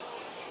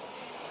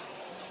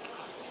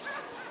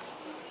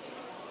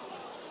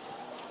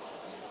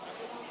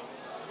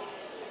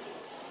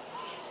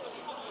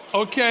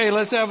Okay,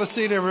 let's have a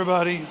seat,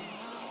 everybody.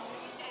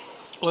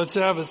 Let's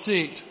have a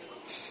seat.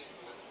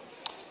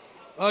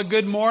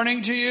 Good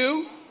morning to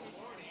you.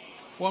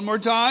 One more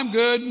time,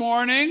 good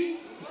morning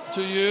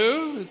to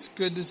you. It's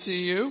good to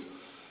see you.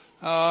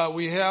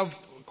 We have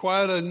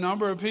quite a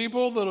number of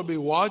people that'll be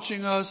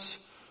watching us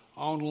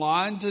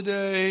online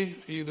today,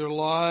 either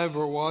live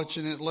or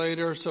watching it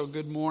later. So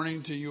good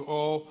morning to you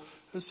all.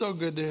 It's so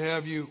good to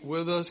have you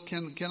with us.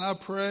 Can I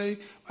pray?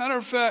 Matter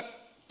of fact,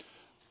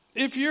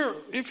 if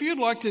you'd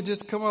like to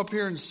just come up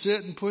here and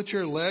sit and put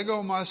your leg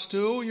on my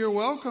stool, you're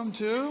welcome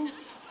to.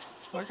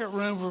 I got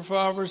room for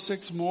 5 or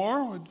 6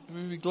 more.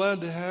 We'd be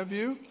glad to have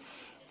you.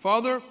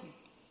 Father,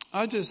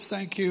 I just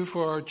thank you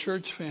for our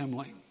church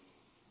family.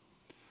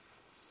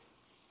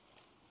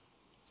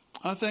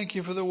 I thank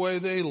you for the way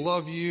they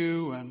love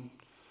you, and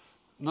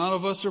none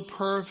of us are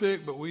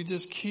perfect, but we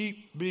just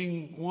keep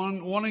being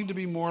wanting to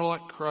be more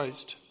like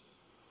Christ.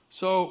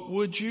 So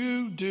would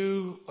you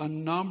do a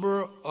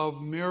number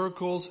of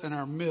miracles in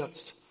our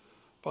midst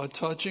by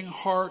touching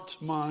hearts,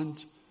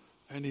 minds,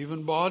 and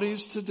even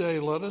bodies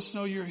today? Let us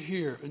know you're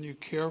here and you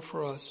care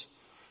for us.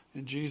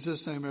 In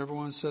Jesus' name,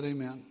 everyone said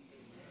amen.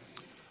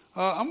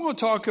 I'm going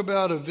to talk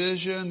about a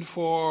vision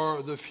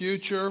for the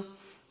future,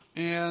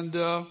 and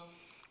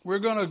we're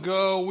going to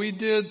go. We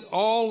did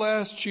all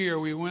last year.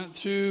 We went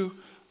through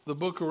the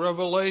book of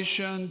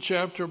Revelation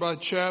chapter by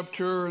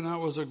chapter, and that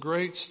was a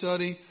great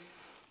study.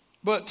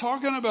 But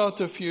talking about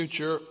the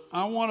future,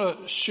 I want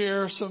to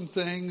share some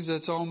things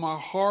that's on my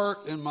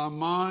heart and my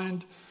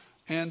mind.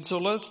 And so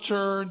let's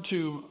turn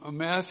to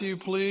Matthew,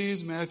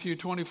 please. Matthew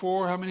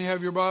 24. How many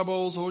have your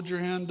Bibles? Hold your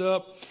hand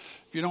up.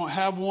 If you don't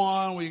have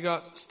one, we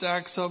got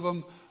stacks of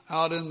them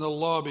out in the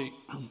lobby.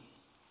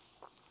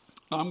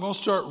 I'm going to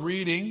start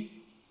reading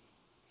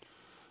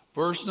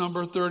verse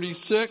number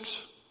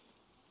 36.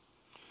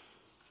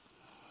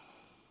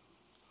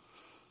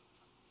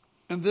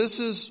 And this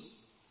is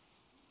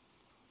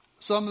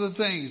some of the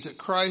things that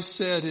Christ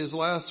said his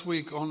last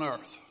week on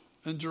earth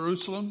in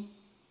Jerusalem.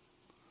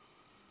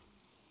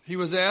 He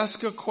was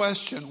asked a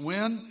question: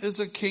 when is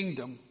a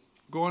kingdom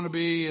going to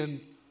be in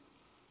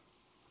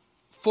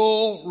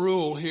full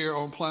rule here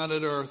on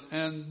planet Earth?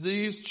 And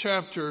these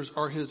chapters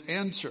are his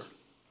answer.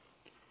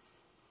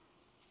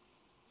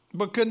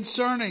 But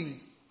concerning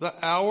the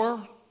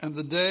hour and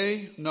the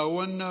day, no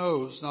one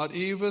knows, not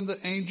even the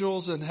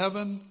angels in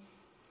heaven,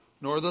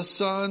 nor the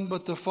Son,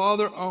 but the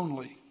Father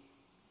only.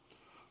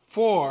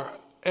 For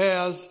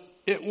as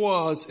it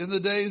was in the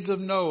days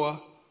of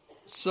Noah,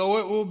 so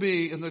it will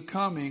be in the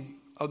coming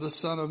of the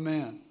Son of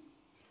Man.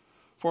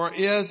 For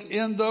as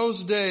in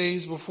those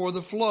days before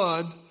the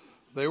flood,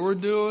 they were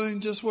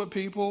doing just what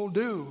people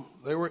do.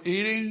 They were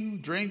eating,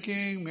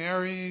 drinking,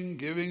 marrying,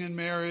 giving in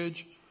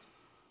marriage,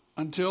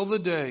 until the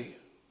day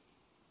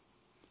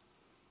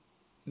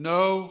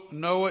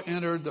Noah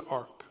entered the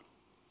ark.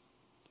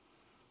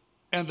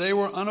 And they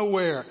were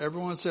unaware.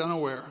 Everyone say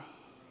unaware.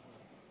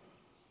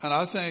 And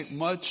I think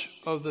much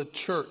of the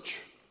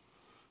church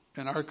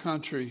in our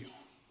country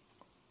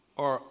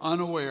are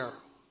unaware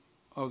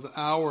of the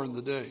hour and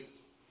the day.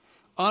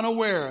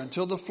 Unaware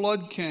until the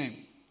flood came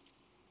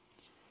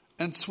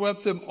and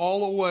swept them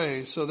all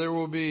away. So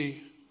that'll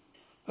be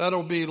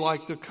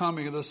like the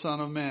coming of the Son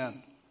of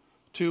Man.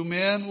 2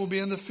 men will be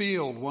in the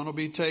field. One will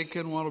be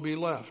taken, one will be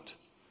left.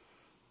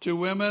 2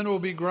 women will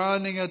be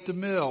grinding at the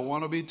mill.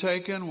 One will be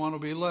taken, one will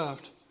be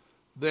left.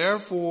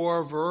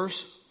 Therefore,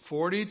 verse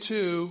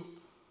 42,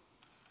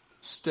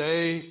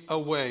 stay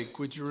awake.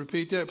 Would you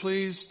repeat that,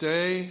 please?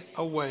 Stay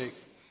awake.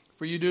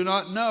 For you do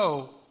not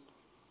know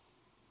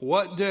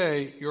what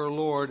day your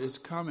Lord is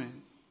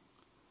coming.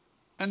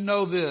 And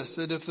know this,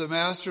 that if the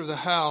master of the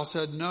house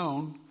had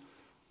known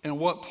in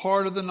what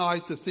part of the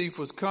night the thief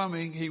was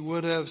coming, he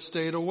would have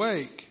stayed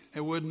awake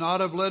and would not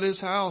have let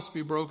his house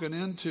be broken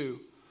into.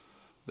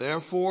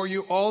 Therefore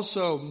you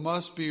also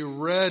must be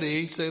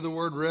ready. Say the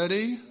word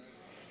ready.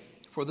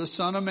 For the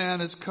Son of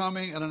Man is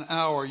coming at an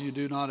hour you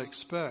do not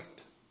expect.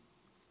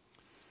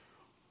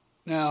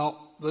 Now,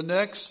 the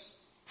next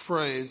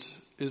phrase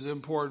is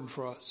important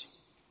for us.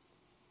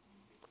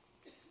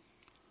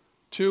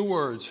 2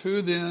 words.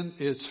 Who then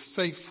is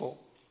faithful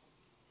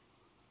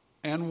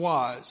and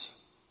wise,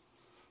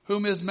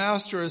 whom his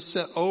master has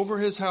set over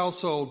his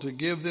household to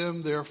give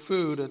them their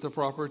food at the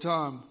proper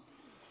time?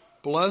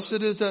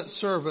 Blessed is that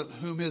servant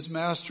whom his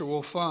master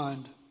will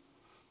find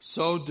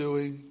so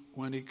doing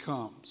when he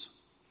comes.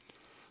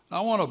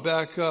 Now, I want to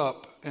back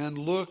up and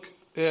look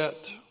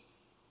at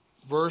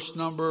verse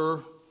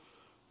number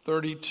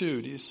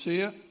 32. Do you see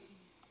it?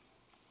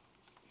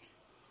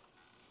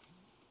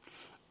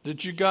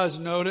 Did you guys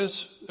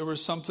notice there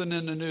was something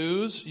in the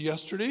news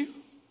yesterday?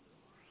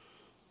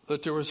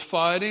 That there was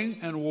fighting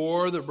and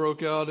war that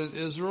broke out in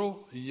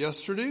Israel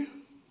yesterday?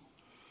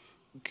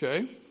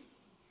 Okay.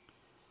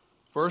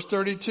 Verse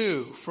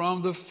 32,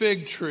 from the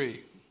fig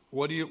tree.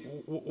 What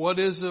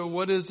is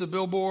the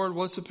billboard?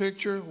 What's the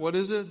picture? What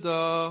is it?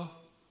 The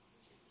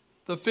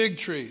fig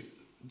tree.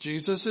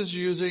 Jesus is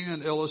using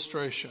an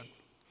illustration.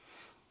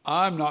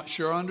 I'm not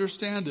sure I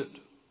understand it.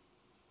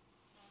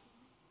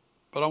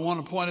 But I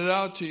want to point it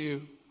out to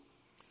you.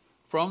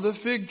 From the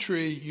fig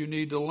tree, you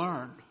need to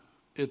learn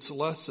its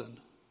lesson.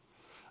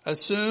 As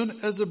soon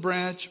as a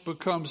branch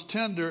becomes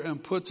tender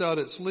and puts out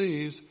its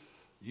leaves,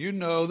 you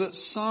know that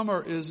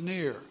summer is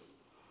near.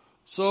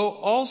 So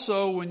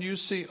also when you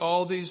see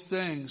all these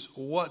things,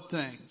 what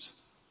things?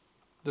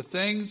 The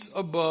things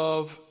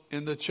above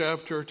in the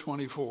chapter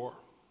 24.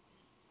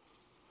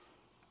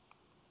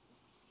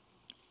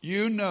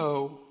 You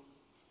know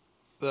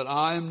that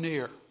I am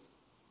near,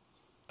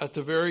 at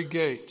the very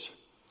gate.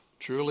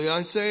 Truly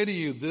I say to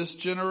you, this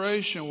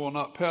generation will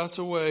not pass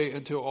away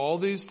until all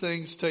these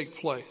things take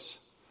place.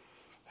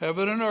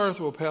 Heaven and earth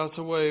will pass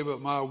away, but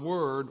my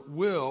word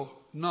will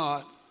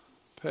not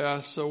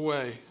pass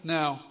away.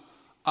 Now,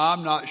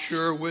 I'm not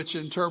sure which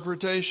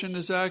interpretation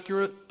is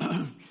accurate.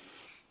 It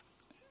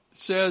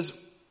says,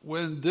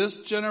 when this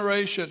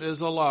generation is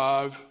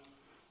alive,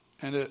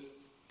 and it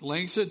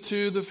links it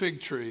to the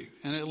fig tree,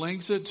 and it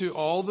links it to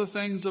all the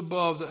things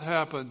above that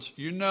happens,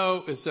 you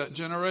know it's that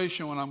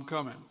generation when I'm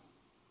coming.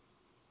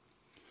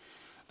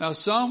 Now,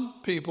 some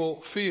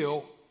people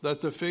feel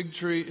that the fig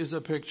tree is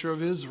a picture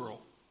of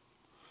Israel.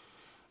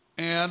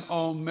 And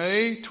on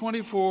May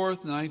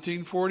 24th,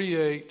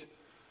 1948,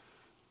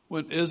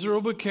 when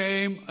Israel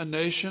became a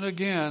nation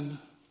again,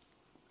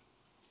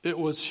 it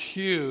was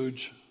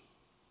huge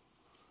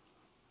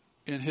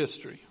in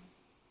history.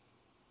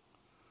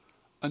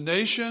 A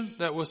nation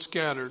that was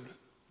scattered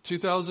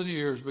 2,000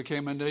 years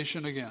became a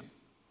nation again.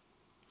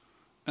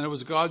 And it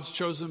was God's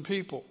chosen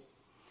people.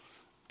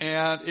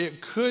 And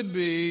it could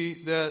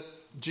be that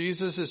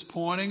Jesus is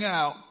pointing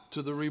out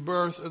to the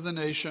rebirth of the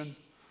nation,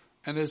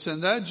 and it's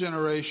in that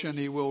generation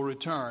he will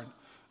return.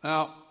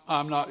 Now,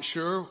 I'm not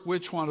sure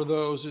which one of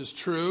those is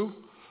true,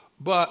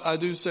 but I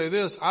do say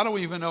this. I don't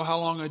even know how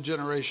long a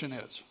generation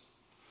is.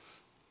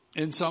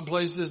 In some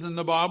places in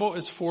the Bible,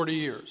 it's 40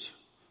 years.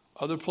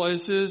 Other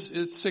places,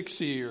 it's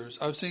 60 years.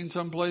 I've seen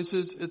some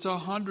places, it's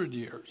 100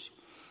 years.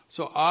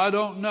 So I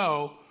don't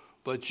know,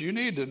 but you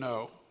need to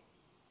know.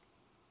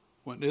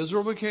 When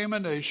Israel became a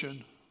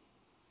nation,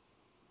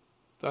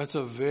 that's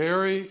a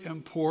very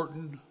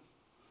important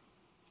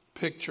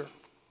picture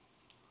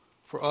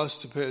for us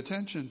to pay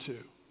attention to.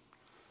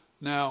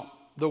 Now,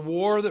 the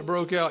war that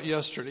broke out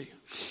yesterday,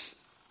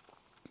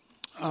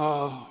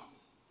 Hamas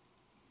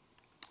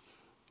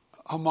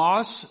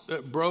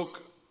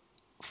broke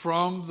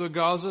from the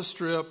Gaza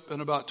Strip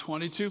in about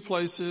 22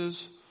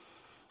 places,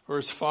 or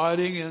is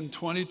fighting in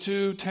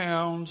 22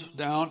 towns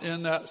down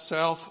in that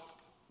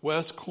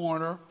southwest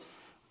corner.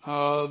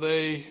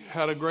 They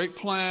had a great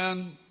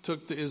plan,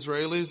 took the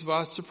Israelis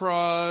by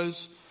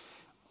surprise.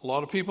 A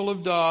lot of people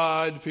have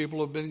died. People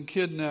have been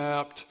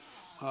kidnapped.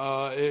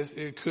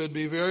 It could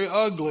be very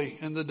ugly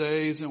in the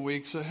days and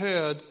weeks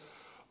ahead.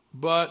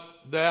 But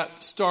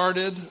that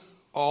started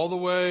all the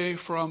way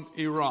from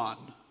Iran.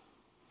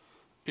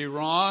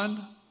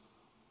 Iran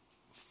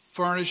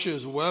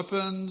furnishes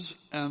weapons,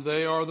 and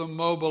they are the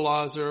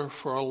mobilizer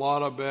for a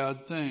lot of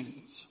bad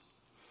things.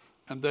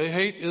 And they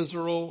hate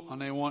Israel, and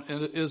they want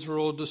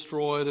Israel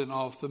destroyed and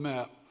off the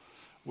map.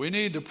 We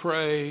need to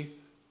pray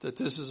that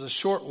this is a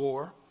short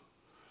war,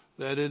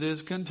 that it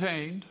is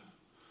contained,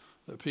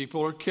 that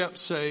people are kept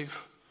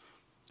safe,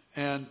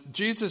 and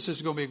Jesus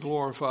is going to be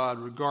glorified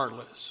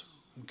regardless.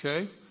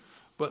 Okay?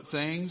 But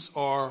things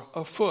are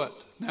afoot.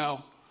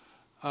 Now,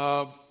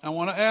 I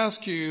want to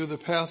ask you the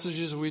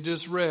passages we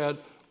just read.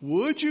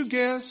 Would you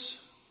guess,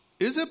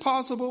 is it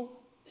possible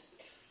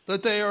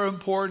that they are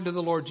important to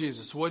the Lord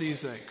Jesus? What do you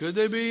think? Could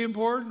they be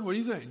important? What do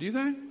you think? Do you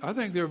think? I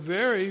think they're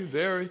very,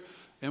 very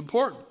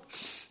important.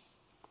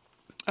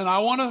 And I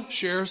want to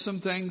share some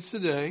things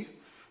today,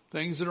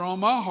 things that are on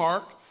my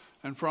heart.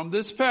 And from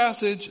this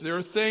passage, there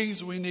are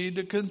things we need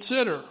to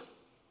consider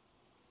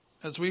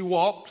as we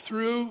walk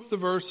through the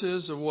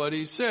verses of what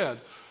he said.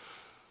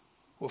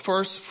 Well,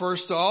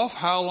 first off,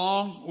 how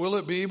long will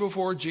it be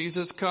before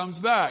Jesus comes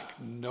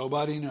back?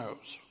 Nobody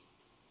knows.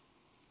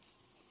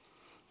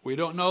 We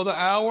don't know the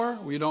hour,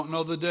 we don't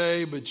know the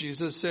day, but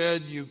Jesus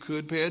said you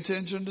could pay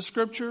attention to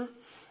Scripture,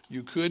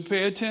 you could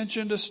pay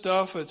attention to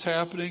stuff that's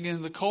happening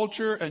in the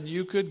culture, and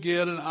you could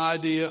get an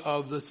idea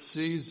of the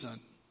season.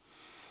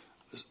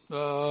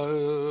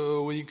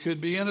 We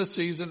could be in a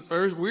season,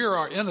 or we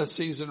are in a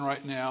season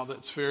right now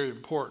that's very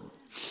important.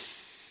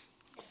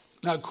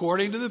 Now,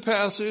 according to the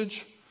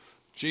passage,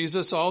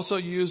 Jesus also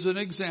used an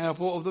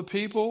example of the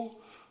people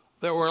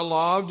that were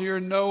alive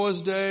during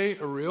Noah's day,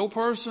 a real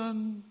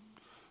person.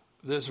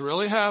 This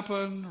really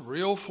happened,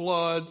 real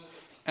flood,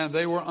 and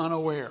they were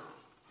unaware.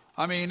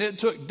 I mean, it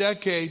took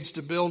decades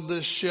to build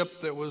this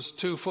ship that was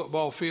 2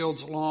 football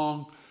fields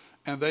long,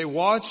 and they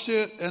watched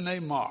it and they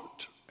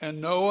mocked. And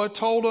Noah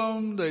told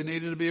them they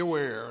needed to be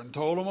aware and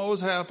told them what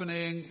was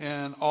happening,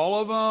 and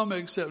all of them,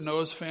 except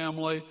Noah's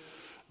family,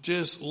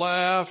 just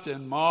laughed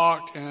and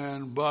mocked.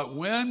 But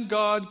when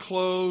God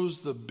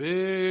closed the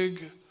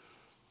big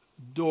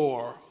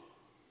door,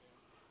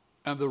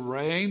 and the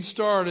rain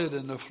started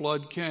and the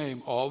flood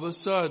came, all of a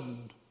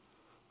sudden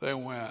they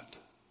went,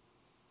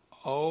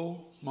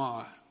 oh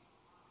my.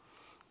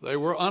 They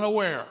were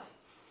unaware.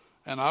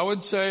 And I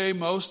would say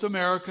most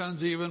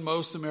Americans, even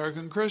most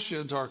American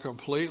Christians, are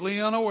completely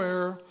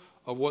unaware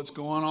of what's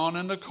going on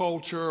in the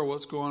culture or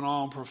what's going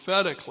on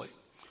prophetically.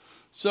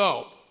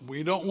 So,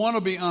 we don't want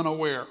to be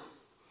unaware.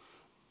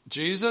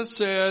 Jesus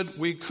said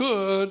we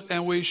could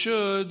and we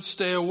should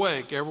stay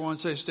awake. Everyone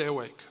say stay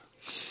awake.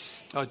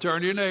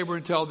 Turn to your neighbor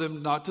and tell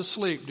them not to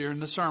sleep during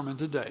the sermon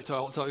today.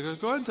 Go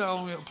ahead and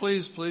tell them,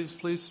 please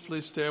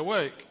stay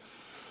awake.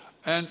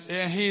 And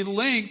he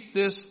linked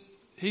this,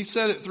 he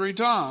said it 3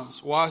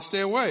 times. Why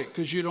stay awake?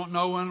 Because you don't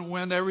know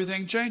when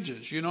everything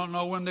changes. You don't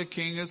know when the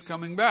king is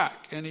coming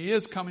back. And he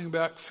is coming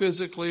back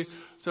physically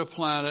to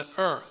planet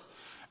Earth.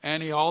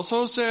 And he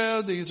also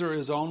said, these are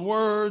his own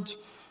words,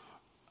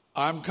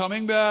 I'm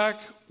coming back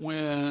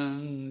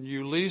when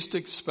you least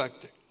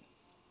expect it.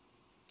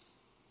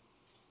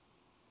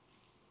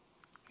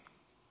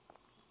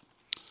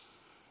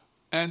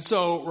 And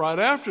so right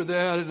after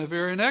that, in the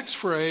very next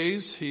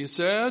phrase, he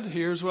said,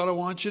 here's what I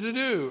want you to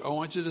do. I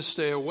want you to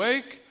stay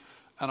awake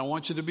and I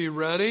want you to be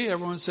ready.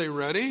 Everyone say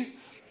ready.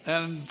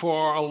 And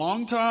for a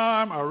long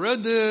time, I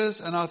read this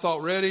and I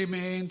thought ready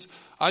means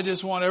I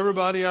just want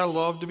everybody I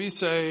love to be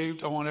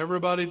saved. I want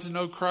everybody to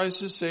know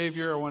Christ as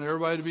Savior. I want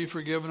everybody to be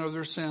forgiven of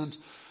their sins.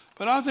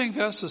 But I think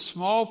that's a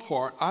small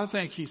part. I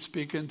think he's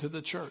speaking to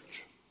the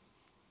church.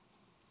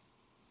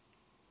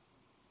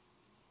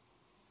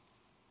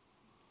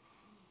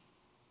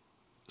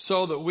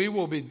 So that we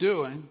will be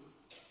doing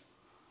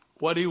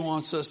what he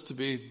wants us to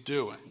be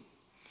doing.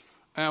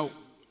 Now,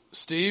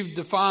 Steve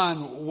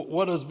defined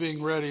what does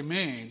being ready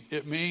mean.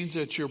 It means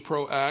that you're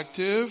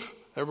proactive.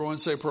 Everyone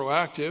say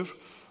proactive.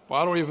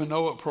 Well, I don't even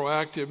know what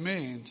proactive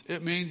means.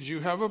 It means you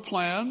have a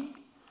plan.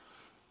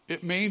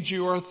 It means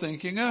you are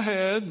thinking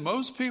ahead.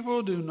 Most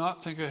people do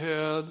not think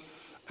ahead,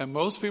 and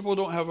most people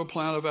don't have a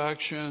plan of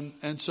action.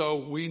 And so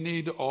we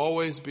need to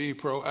always be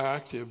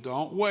proactive.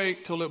 Don't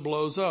wait till it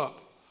blows up.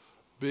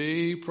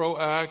 Be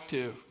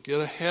proactive. Get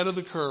ahead of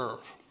the curve.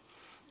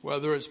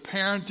 Whether it's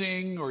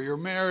parenting or your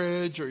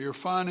marriage or your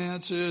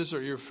finances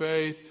or your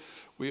faith,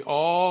 we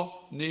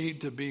all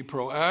need to be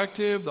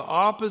proactive. The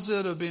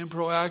opposite of being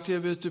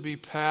proactive is to be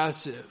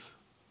passive.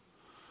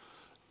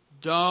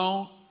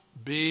 Don't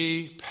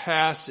be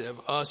passive.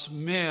 Us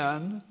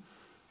men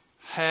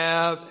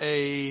have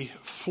a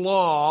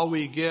flaw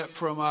we get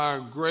from our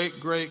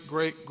great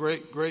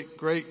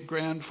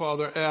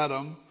grandfather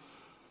Adam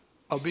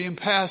of being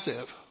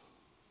passive.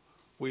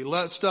 We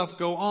let stuff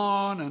go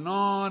on and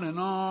on and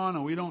on,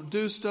 and we don't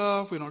do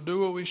stuff, we don't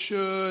do what we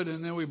should,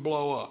 and then we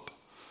blow up.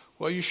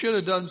 Well, you should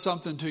have done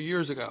something 2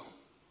 years ago.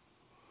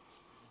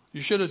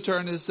 You should have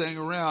turned this thing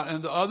around.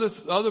 And the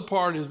other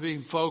part is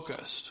being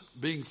focused.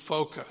 Being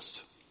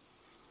focused.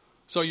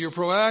 So you're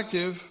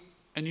proactive,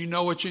 and you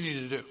know what you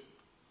need to do.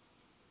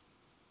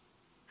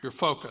 You're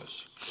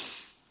focused.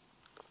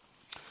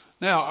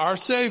 Now, our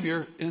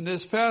Savior, in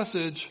this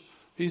passage,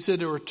 he said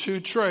there were 2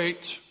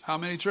 traits. How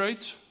many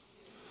traits?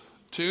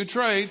 2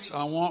 traits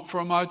I want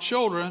from my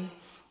children,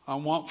 I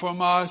want from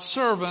my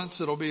servants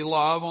that'll be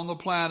alive on the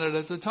planet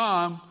at the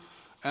time.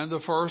 And the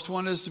first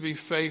one is to be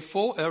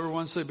faithful.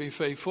 Everyone say be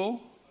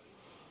faithful.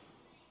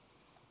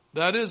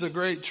 That is a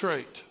great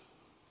trait.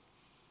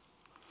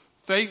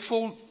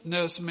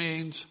 Faithfulness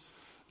means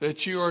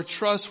that you are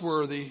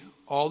trustworthy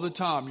all the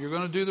time. You're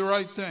going to do the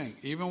right thing,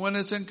 even when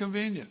it's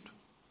inconvenient.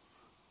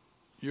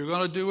 You're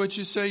going to do what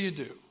you say you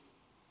do.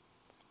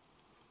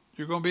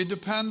 You're going to be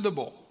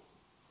dependable.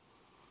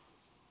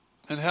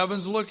 And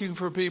heaven's looking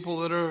for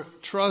people that are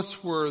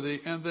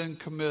trustworthy and then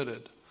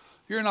committed.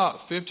 You're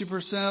not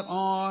 50%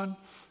 on.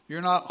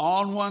 You're not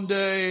on one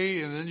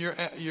day and then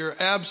you're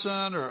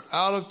absent or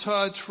out of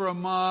touch for a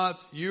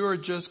month. You are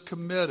just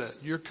committed.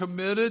 You're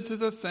committed to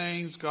the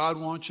things God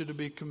wants you to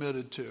be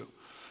committed to.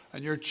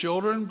 And your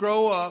children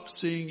grow up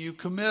seeing you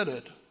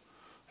committed.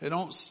 They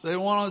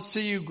want to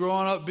see you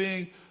growing up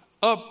being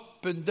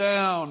up and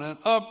down and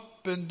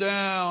up and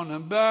down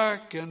and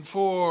back and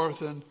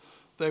forth. And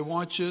they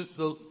want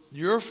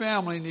your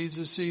family needs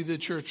to see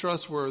that you're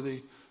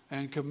trustworthy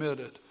and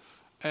committed.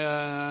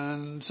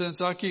 And since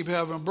I keep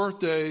having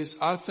birthdays,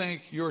 I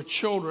think your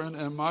children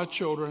and my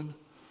children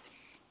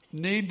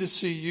need to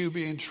see you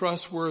being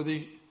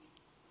trustworthy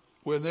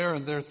when they're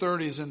in their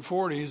 30s and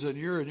 40s and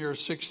you're in your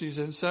 60s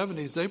and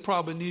 70s. They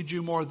probably need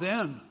you more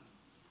then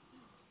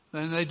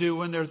than they do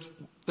when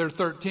they're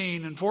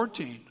 13 and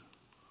 14.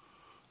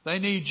 They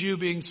need you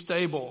being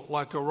stable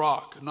like a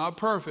rock. Not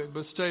perfect,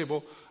 but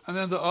stable. And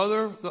then the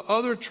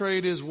other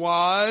trait is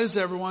wise.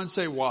 Everyone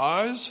say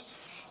wise.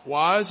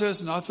 Wise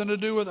has nothing to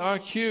do with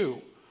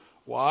IQ.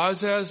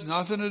 Wise has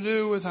nothing to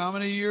do with how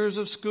many years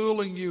of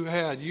schooling you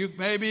had. You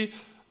maybe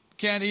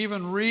can't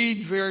even read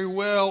very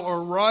well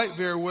or write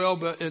very well,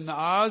 but in the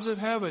eyes of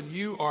heaven,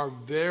 you are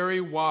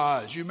very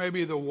wise. You may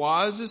be the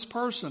wisest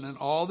person in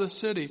all the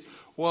city.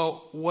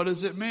 Well, what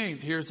does it mean?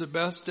 Here's the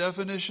best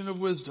definition of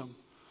wisdom.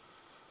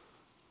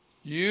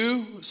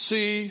 You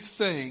see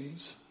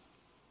things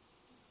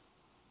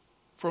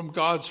from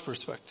God's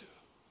perspective.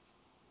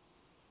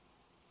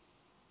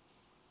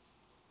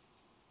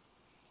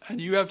 And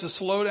you have to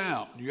slow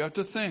down. You have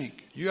to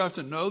think. You have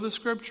to know the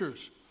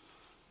scriptures.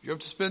 You have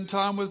to spend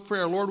time with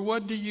prayer. Lord,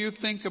 what do you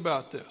think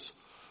about this?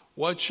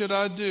 What should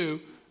I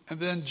do? And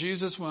then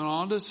Jesus went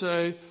on to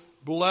say,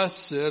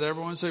 blessed.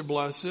 Everyone say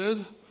blessed.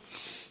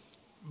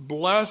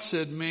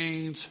 Blessed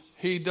means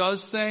he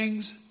does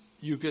things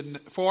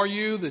for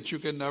you that you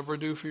can never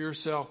do for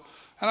yourself.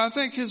 And I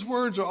think his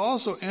words are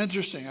also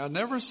interesting. I've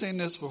never seen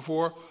this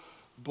before.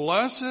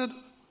 Blessed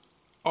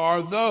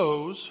are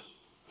those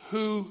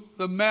who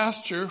the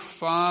master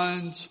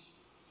finds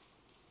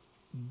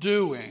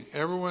doing.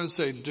 Everyone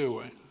say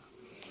doing.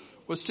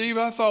 Well, Steve,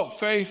 I thought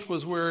faith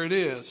was where it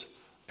is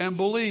and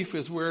belief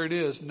is where it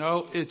is.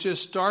 No, it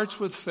just starts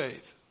with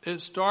faith.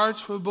 It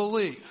starts with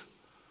belief.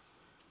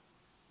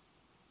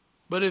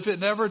 But if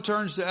it never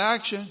turns to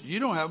action, you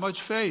don't have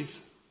much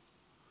faith.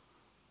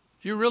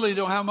 You really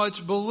don't have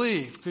much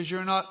belief because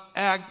you're not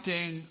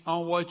acting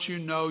on what you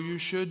know you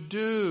should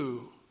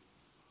do.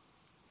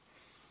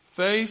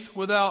 Faith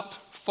without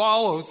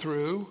follow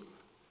through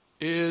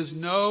is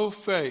no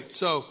faith.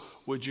 So,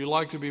 would you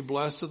like to be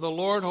blessed of the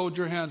Lord? Hold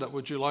your hand up.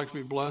 Would you like to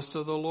be blessed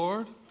of the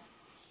Lord?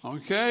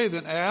 Okay,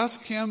 then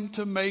ask him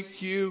to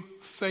make you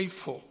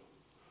faithful.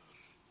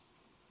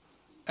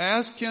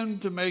 Ask him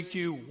to make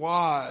you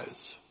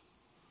wise.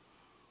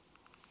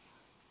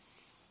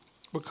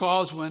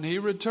 Because when he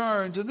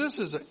returns, and this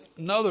is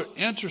another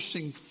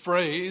interesting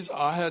phrase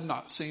I had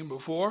not seen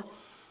before,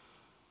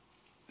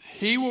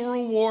 he will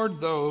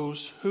reward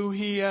those who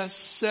he has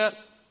set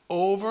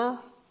over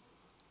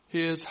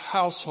his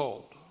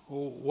household.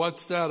 Well,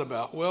 what's that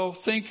about? Well,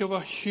 think of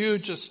a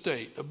huge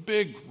estate, a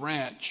big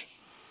ranch,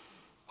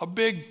 a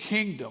big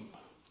kingdom.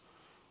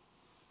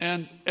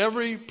 And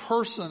every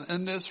person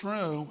in this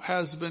room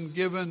has been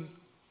given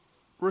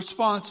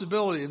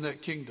responsibility in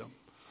that kingdom.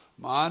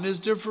 Mine is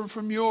different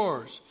from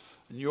yours.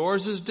 And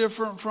yours is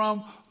different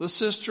from the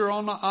sister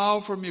on the aisle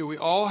from you. We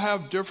all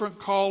have different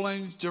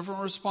callings,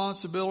 different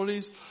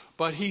responsibilities,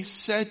 but he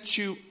set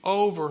you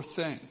over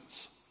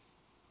things.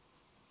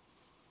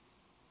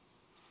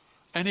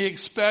 And he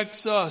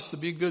expects us to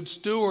be good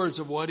stewards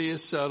of what he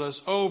has set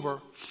us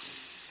over.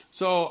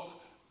 So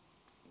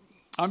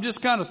I'm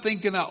just kind of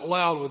thinking out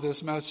loud with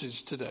this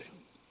message today.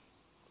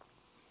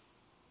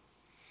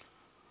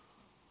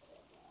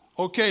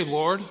 Okay,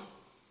 Lord,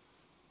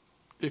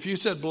 if you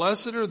said,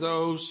 blessed are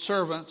those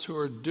servants who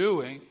are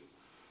doing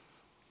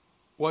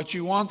what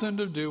you want them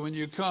to do when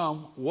you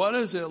come, what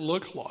does it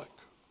look like?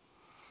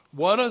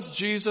 What does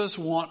Jesus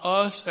want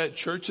us at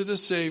Church of the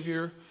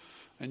Savior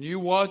and you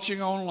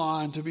watching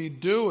online to be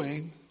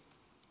doing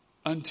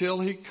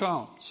until he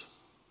comes?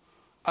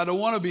 I don't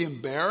want to be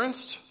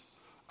embarrassed.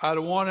 I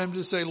don't want him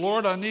to say,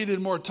 Lord, I needed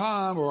more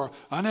time, or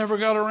I never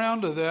got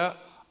around to that.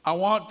 I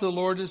want the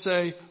Lord to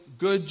say,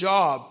 good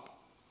job.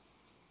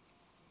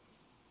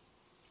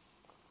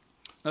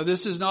 Now,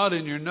 this is not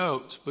in your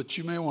notes, but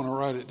you may want to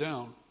write it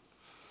down.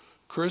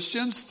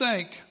 Christians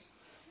think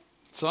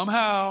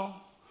somehow,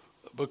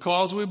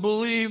 because we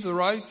believe the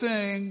right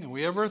thing, and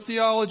we have our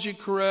theology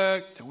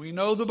correct, and we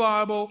know the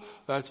Bible,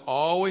 that's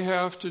all we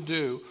have to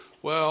do.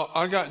 Well,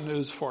 I got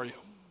news for you.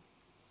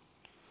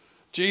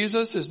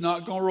 Jesus is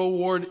not going to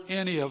reward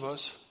any of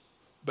us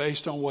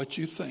based on what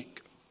you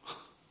think.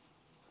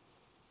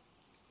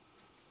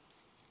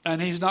 And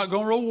he's not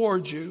going to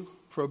reward you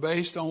for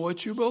based on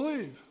what you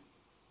believe.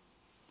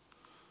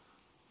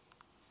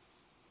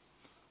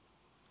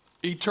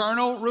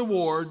 Eternal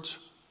rewards.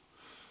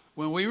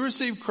 When we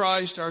receive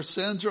Christ, our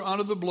sins are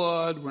under the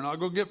blood. We're not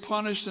going to get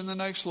punished in the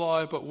next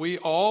life, but we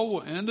all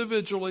will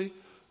individually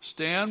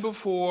stand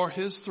before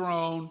his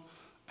throne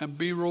and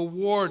be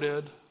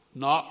rewarded,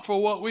 not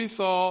for what we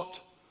thought,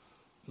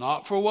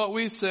 not for what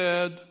we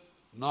said,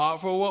 not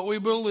for what we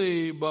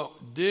believe,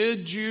 but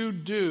did you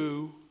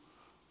do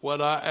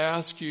what I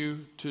asked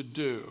you to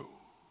do?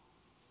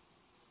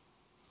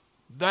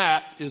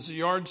 That is the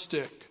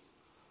yardstick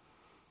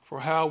for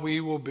how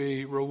we will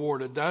be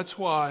rewarded. That's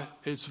why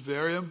it's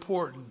very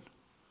important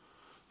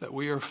that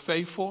we are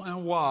faithful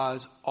and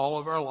wise all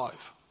of our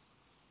life.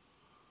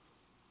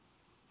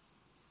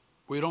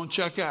 We don't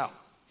check out.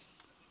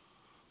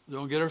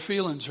 Don't get our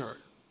feelings hurt.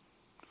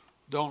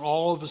 Don't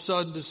all of a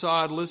sudden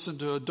decide, listen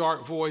to a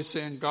dark voice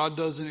saying God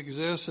doesn't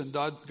exist and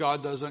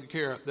God doesn't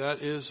care.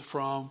 That is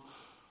from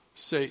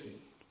Satan.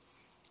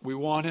 We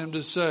want him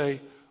to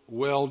say,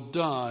 well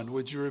done.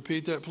 Would you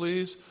repeat that,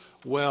 please?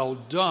 Well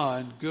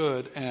done,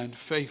 good and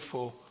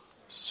faithful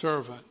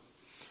servant.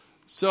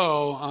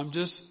 So I'm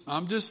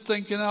just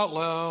thinking out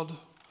loud.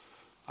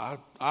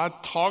 I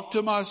talk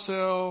to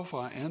myself.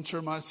 I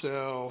answer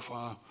myself.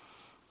 I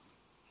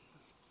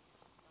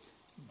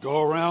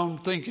go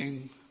around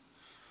thinking,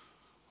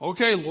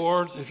 okay,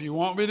 Lord, if you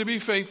want me to be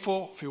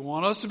faithful, if you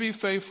want us to be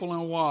faithful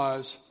and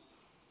wise,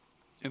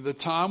 in the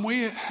time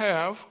we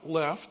have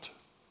left,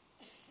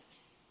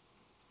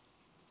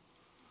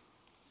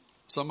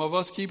 some of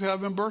us keep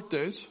having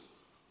birthdays.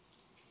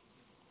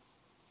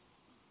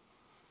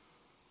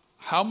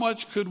 How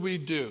much could we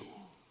do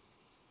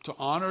to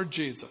honor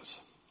Jesus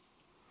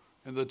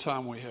in the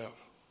time we have?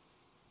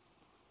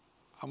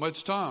 How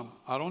much time?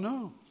 I don't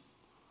know.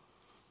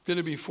 Could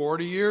it be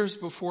 40 years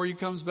before he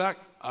comes back?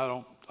 I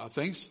don't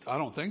think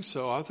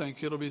so. I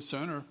think it'll be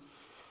sooner.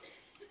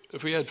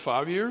 If we had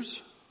 5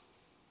 years,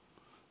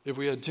 if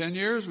we had 10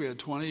 years, we had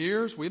 20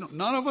 years.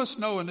 None of us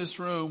know in this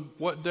room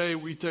what day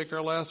we take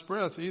our last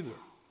breath either.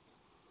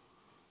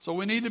 So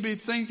we need to be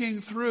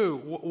thinking through,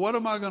 what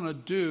am I going to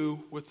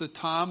do with the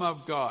time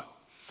I've got?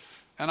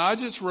 And I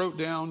just wrote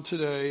down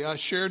today, I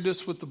shared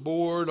this with the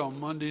board on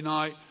Monday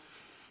night,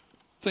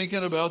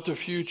 thinking about the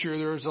future.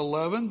 There's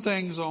 11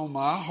 things on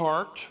my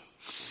heart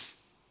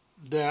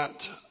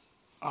that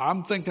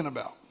I'm thinking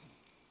about.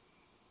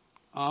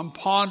 I'm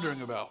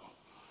pondering about.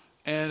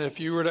 And if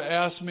you were to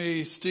ask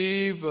me,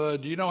 Steve, do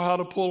you know how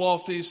to pull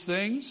off these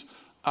things?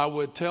 I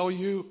would tell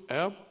you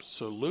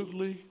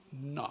absolutely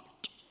not.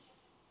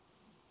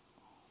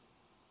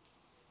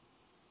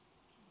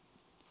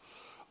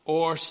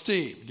 Or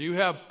Steve, do you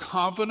have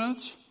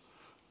confidence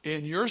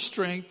in your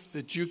strength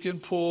that you can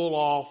pull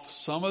off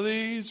some of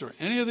these or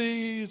any of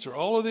these or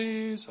all of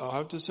these? I'll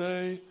have to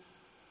say,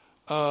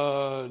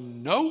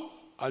 no,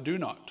 I do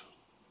not.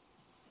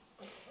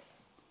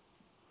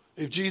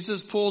 If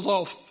Jesus pulls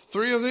off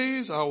 3 of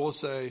these, I will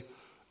say,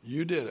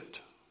 you did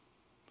it.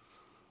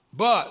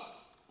 But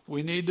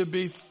we need to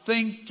be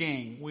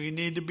thinking. We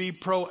need to be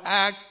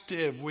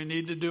proactive. We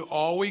need to do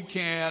all we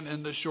can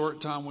in the short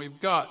time we've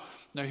got.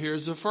 Now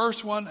here's the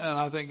first one, and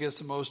I think it's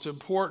the most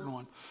important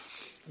one.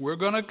 We're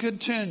going to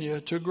continue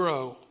to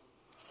grow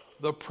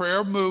the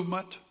prayer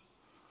movement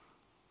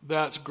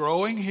that's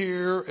growing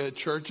here at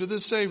Church of the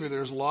Savior.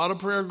 There's a lot of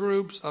prayer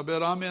groups. I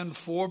bet I'm in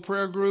 4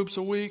 prayer groups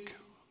a week,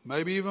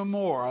 maybe even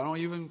more. I don't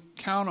even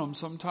count them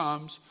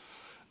sometimes.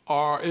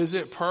 Or is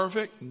it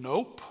perfect?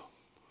 Nope.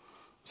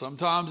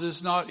 Sometimes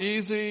it's not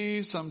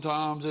easy.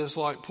 Sometimes it's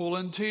like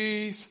pulling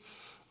teeth.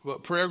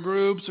 But prayer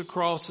groups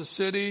across the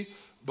city.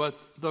 But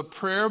the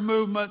prayer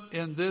movement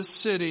in this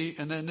city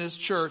and in this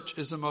church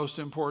is the most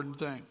important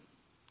thing.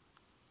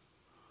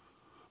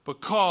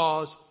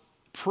 Because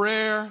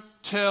prayer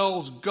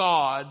tells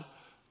God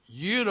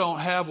you don't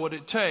have what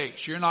it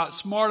takes. You're not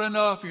smart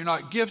enough. You're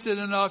not gifted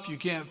enough. You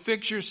can't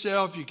fix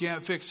yourself. You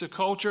can't fix the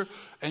culture.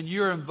 And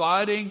you're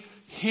inviting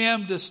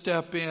Him to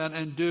step in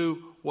and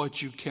do what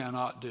you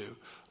cannot do.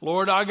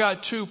 Lord, I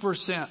got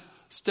 2%.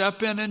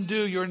 Step in and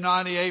do your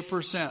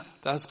 98%.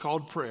 That's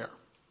called prayer.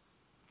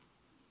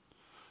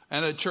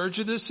 And at Church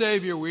of the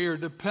Savior, we are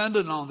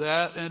dependent on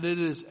that, and it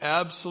is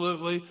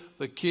absolutely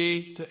the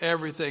key to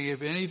everything.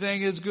 If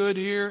anything is good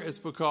here, it's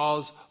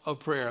because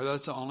of prayer.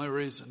 That's the only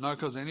reason. Not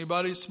because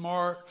anybody's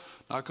smart,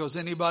 not because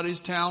anybody's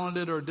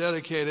talented or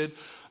dedicated.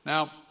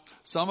 Now,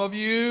 some of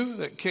you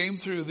that came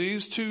through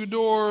these 2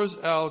 doors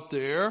out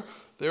there,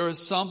 there is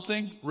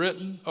something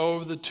written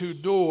over the 2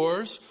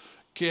 doors.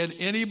 Can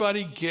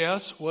anybody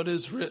guess what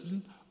is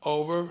written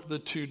over the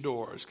 2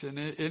 doors? Can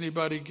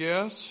anybody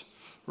guess?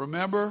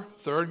 Remember,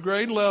 3rd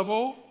grade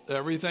level,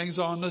 everything's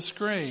on the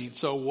screen.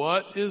 So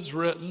what is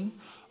written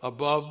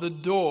above the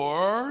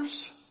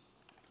doors?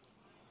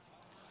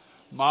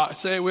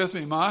 Say it with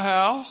me. My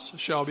house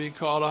shall be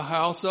called a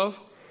house of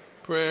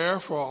prayer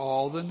for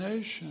all the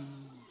nations.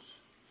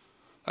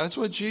 That's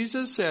what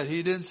Jesus said.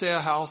 He didn't say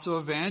a house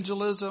of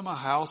evangelism, a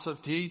house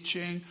of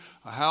teaching,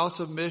 a house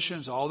of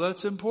missions. All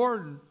that's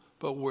important.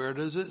 But where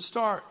does it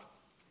start?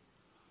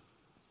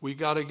 We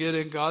got to get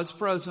in God's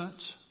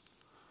presence.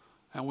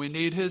 And we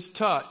need His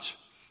touch.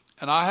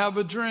 And I have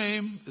a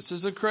dream. This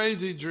is a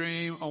crazy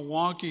dream, a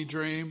wonky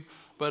dream,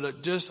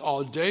 but just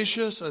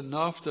audacious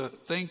enough to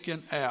think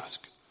and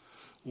ask.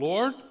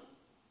 Lord,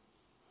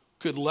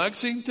 could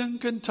Lexington,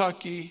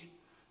 Kentucky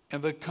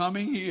in the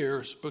coming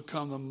years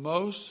become the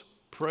most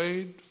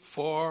prayed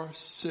for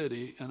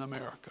city in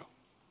America?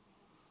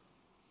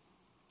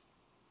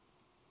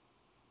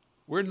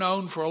 We're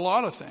known for a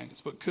lot of things,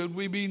 but could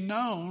we be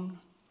known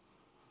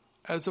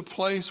as a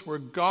place where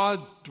God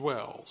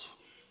dwells?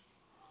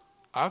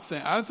 I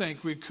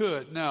think we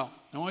could. Now,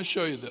 I want to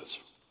show you this.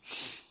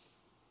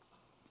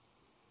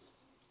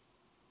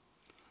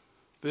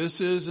 This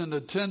is an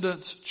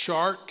attendance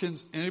chart. Can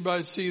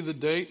anybody see the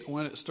date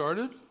when it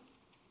started?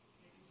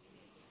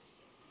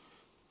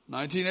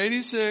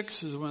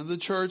 1986 is when the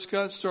church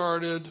got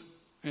started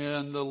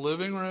in the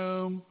living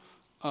room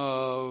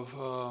of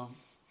a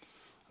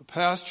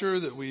pastor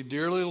that we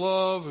dearly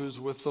love, who's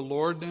with the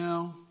Lord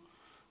now.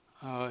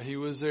 He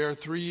was there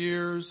 3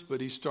 years,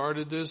 but he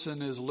started this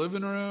in his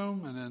living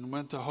room and then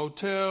went to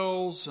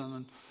hotels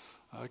and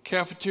a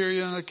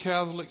cafeteria in a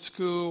Catholic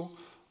school.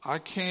 I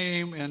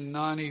came in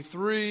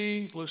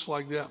 93. Looks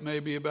like that may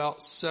be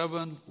about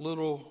 7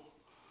 little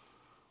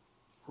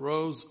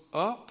rows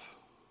up.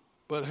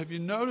 But have you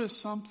noticed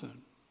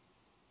something?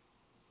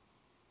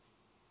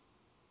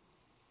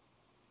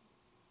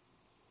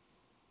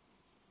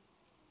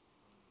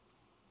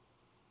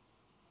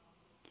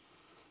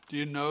 Do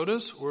you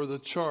notice where the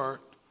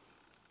chart,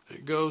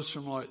 it goes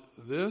from like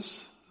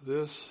this,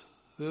 this,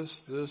 this,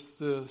 this,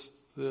 this,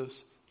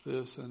 this,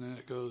 this, and then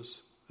it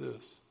goes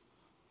this,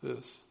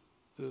 this,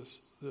 this,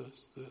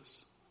 this, this.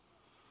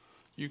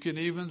 You can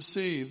even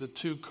see the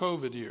 2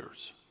 COVID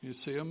years. You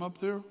see them up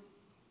there?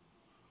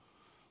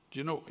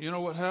 You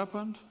know what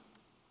happened?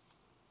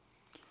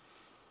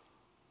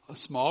 A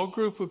small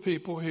group of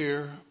people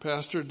here,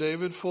 Pastor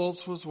David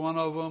Fultz was one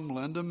of them,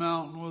 Linda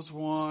Mountain was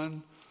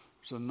one.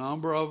 There's a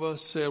number of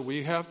us said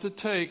we have to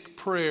take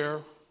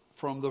prayer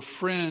from the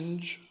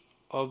fringe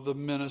of the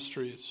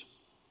ministries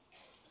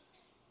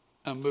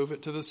and move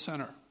it to the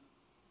center.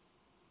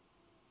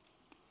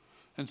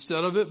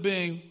 Instead of it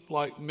being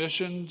like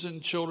missions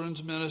and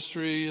children's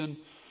ministry and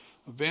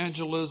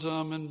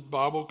evangelism and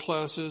Bible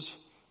classes,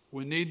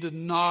 we need to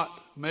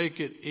not make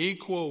it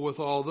equal with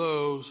all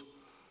those.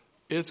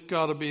 It's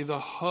got to be the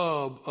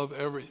hub of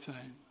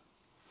everything.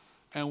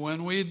 And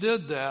when we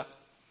did that,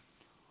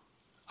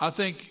 I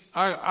think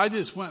I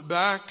just went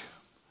back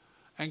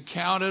and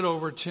counted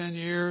over 10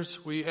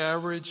 years. We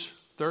averaged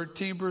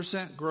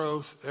 13%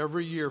 growth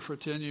every year for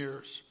 10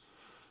 years.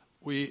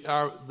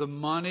 The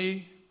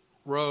money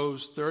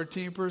rose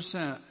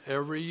 13%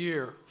 every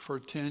year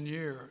for 10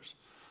 years.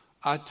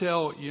 I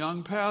tell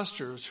young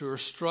pastors who are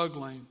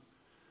struggling,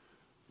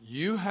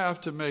 you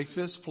have to make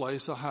this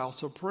place a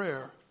house of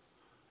prayer.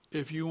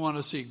 If you want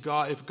to see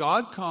God, if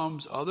God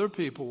comes, other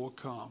people will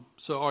come.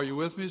 So are you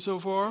with me so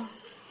far?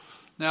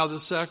 Now the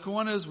second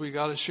one is we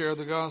got to share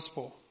the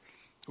gospel.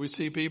 We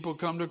see people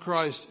come to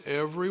Christ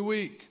every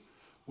week.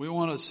 We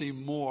want to see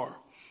more.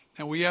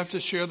 And we have to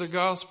share the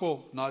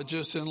gospel, not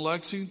just in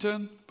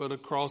Lexington, but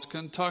across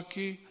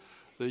Kentucky,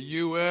 the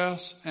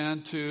U.S.,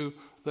 and to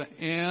the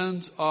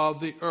ends of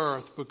the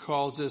earth,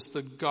 because it's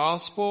the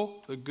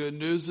gospel, the good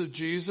news of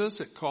Jesus.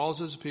 It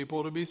causes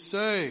people to be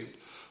saved.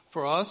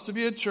 For us to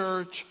be a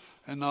church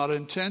and not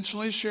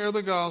intentionally share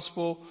the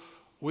gospel,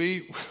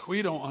 we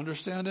don't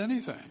understand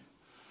anything.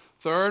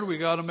 Third, we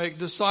got to make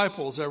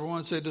disciples.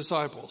 Everyone say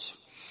disciples.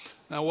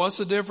 Now, what's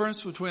the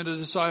difference between a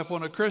disciple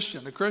and a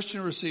Christian? A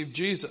Christian received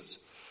Jesus,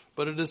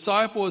 but a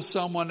disciple is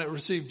someone that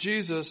received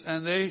Jesus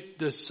and they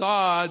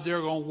decide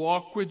they're going to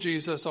walk with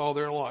Jesus all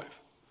their life.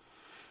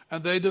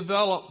 And they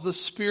develop the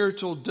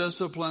spiritual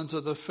disciplines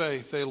of the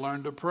faith. They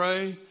learn to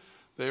pray.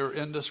 They are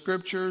into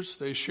scriptures.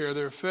 They share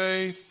their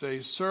faith. They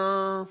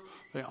serve.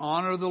 They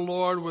honor the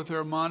Lord with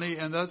their money.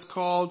 And that's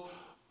called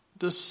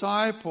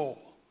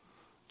disciple.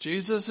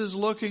 Jesus is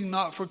looking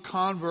not for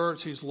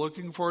converts. He's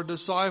looking for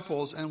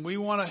disciples. And we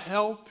want to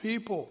help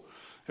people.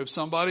 If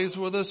somebody's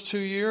with us 2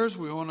 years,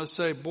 we want to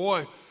say,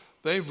 boy,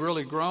 they've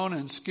really grown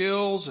in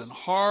skills and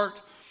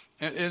heart.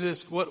 And it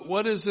is,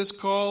 what is this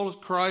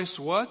called? Christ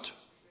what?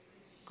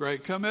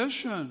 Great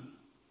Commission.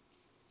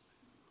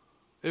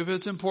 If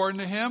it's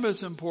important to him,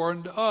 it's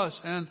important to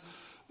us. And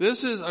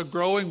this is a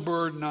growing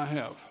burden I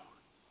have.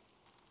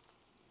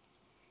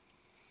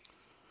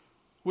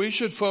 We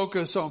should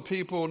focus on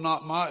people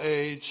not my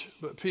age,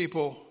 but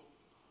people,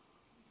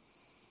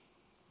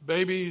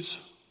 babies,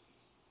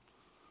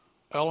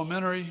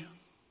 elementary,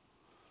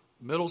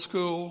 middle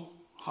school,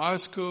 high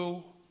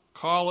school,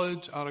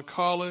 college, out of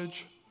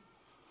college.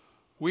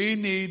 We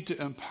need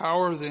to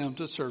empower them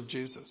to serve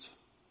Jesus.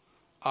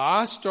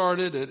 I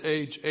started at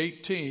age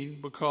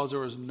 18 because there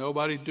was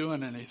nobody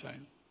doing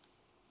anything.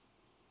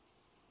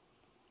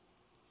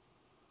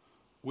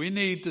 We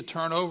need to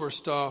turn over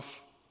stuff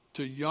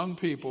to young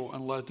people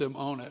and let them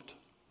own it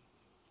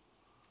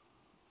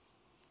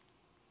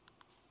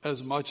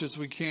as much as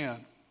we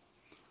can.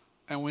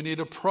 And we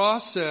need a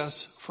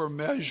process for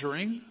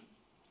measuring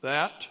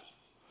that.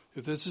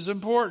 If this is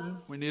important,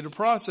 we need a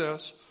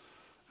process,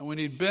 and we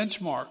need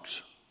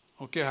benchmarks.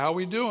 Okay, how are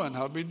we doing?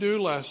 How did we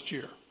do last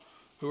year?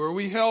 Who are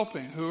we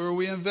helping? Who are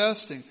we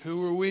investing?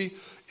 Who are we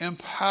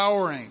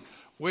empowering?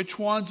 Which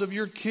ones of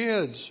your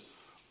kids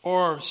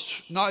are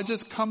not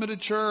just coming to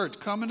church?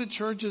 Coming to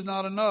church is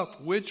not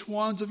enough. Which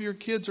ones of your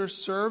kids are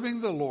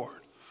serving the Lord?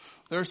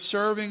 They're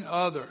serving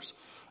others.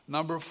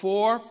 Number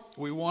 4,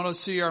 we want to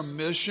see our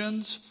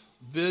missions,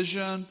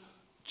 vision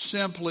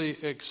simply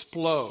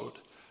explode.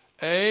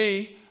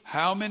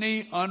 How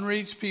many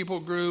unreached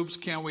people groups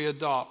can we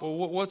adopt? Well,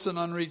 what's an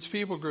unreached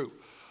people group?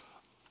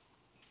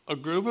 A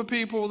group of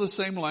people with the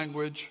same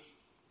language.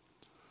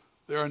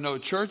 There are no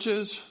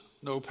churches,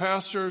 no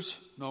pastors,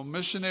 no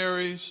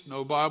missionaries,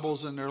 no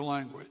Bibles in their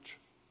language.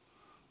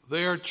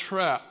 They are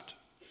trapped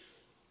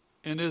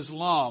in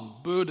Islam,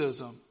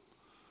 Buddhism,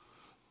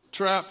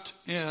 trapped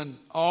in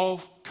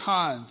all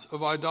kinds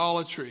of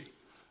idolatry,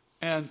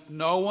 and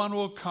no one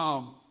will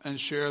come and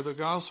share the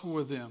gospel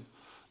with them.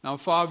 Now,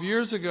 5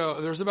 years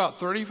ago, there's about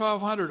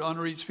 3,500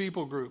 unreached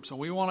people groups, and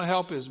we want to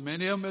help as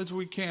many of them as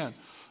we can.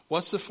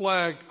 What's the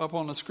flag up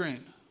on the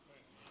screen?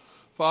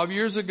 5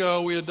 years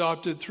ago, we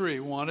adopted 3.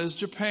 One is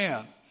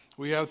Japan.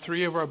 We have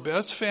 3 of our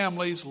best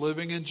families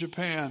living in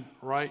Japan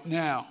right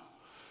now.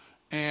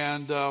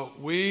 And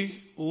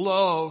we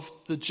love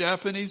the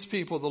Japanese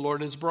people the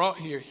Lord has brought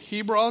here.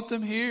 He brought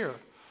them here.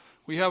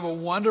 We have a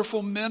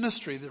wonderful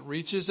ministry that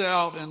reaches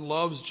out and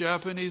loves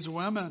Japanese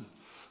women.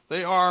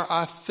 They are,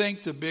 I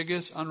think, the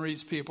biggest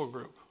unreached people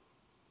group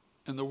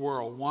in the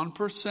world.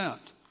 1%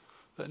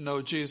 that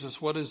know Jesus.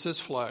 What is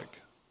this flag?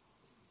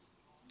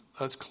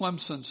 That's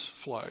Clemson's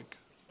flag.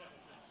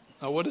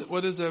 Now,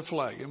 what is that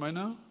flag? Anybody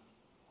know?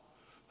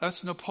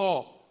 That's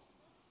Nepal.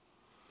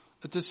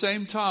 At the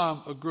same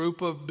time, a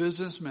group of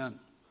businessmen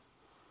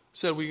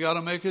said, we got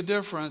to make a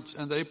difference.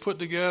 And they put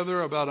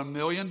together about $1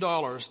 million.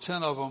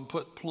 10 of them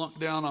plunked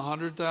down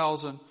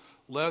 100,000.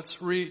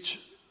 Let's reach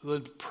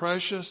the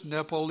precious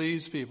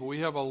Nepalese people. We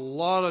have a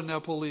lot of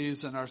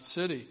Nepalese in our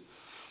city.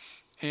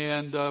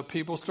 And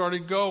people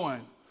started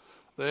going.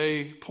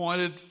 They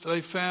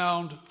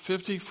found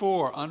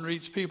 54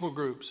 unreached people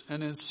groups.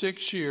 And in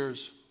 6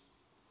 years,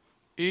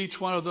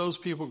 each one of those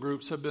people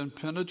groups have been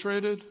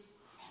penetrated,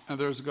 and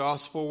there's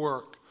gospel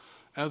work.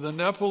 And the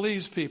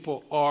Nepalese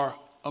people are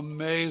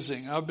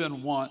amazing. I've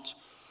been once.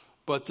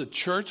 But the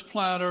church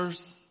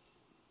planters,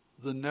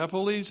 the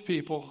Nepalese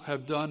people,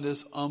 have done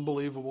this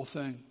unbelievable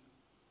thing.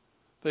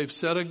 They've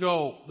set a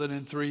goal that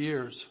in 3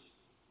 years,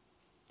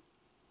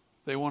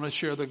 they want to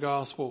share the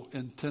gospel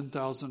in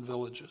 10,000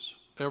 villages.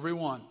 Every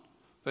one.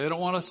 They don't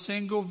want a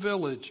single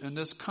village in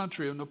this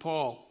country of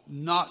Nepal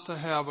not to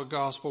have a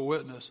gospel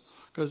witness,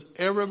 because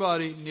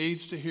everybody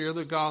needs to hear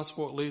the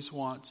gospel at least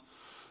once.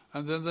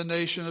 And then the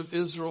nation of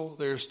Israel,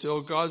 they're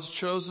still God's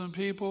chosen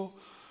people.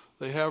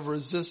 They have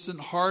resistant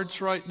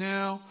hearts right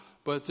now,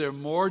 but there are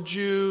more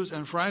Jews,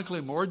 and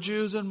frankly, more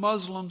Jews and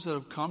Muslims that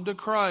have come to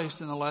Christ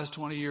in the last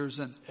 20 years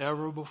than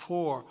ever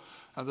before.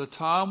 And the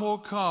time will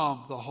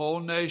come, the whole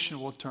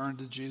nation will turn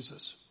to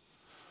Jesus.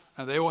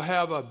 And they will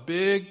have a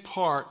big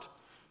part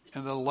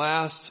in the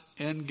last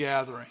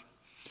ingathering.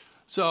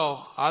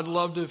 So I'd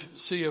love to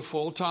see a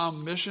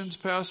full-time missions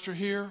pastor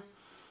here.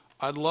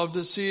 I'd love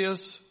to see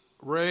us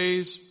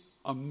raise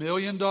 $1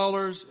 million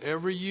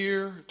every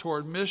year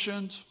toward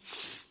missions.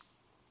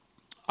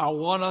 I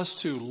want us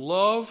to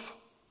love,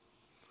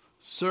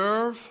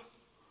 serve,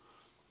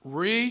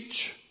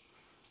 reach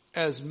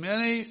as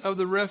many of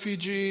the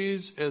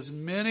refugees, as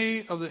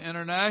many of the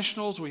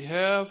internationals we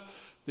have.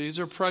 These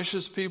are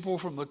precious people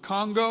from the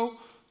Congo.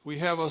 We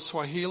have a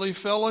Swahili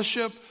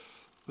fellowship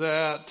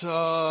that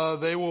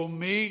they will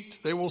meet.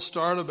 They will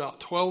start about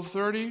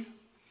 12:30.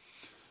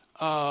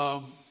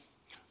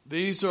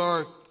 These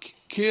are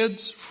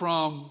kids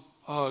from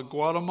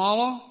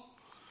Guatemala.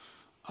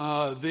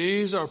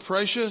 These are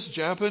precious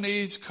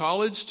Japanese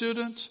college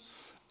students.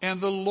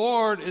 And the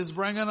Lord is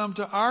bringing them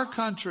to our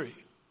country.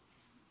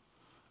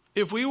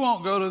 If we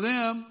won't go to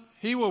them,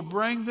 He will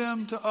bring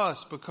them to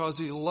us because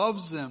He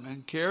loves them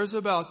and cares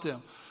about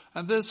them.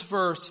 And this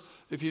verse,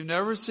 if you've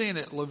never seen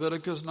it,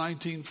 Leviticus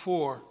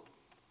 19:4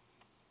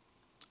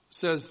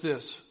 says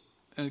this.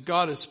 And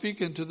God is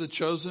speaking to the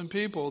chosen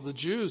people, the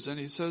Jews, and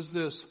He says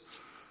this.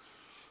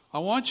 I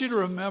want you to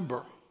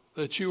remember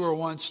that you were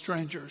once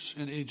strangers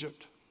in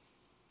Egypt.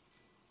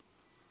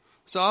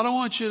 So I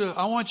want you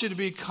to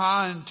be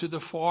kind to the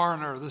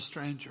foreigner, the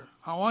stranger.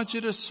 I want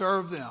you to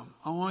serve them.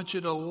 I want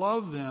you to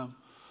love them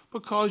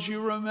because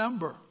you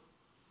remember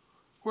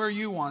where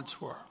you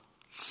once were.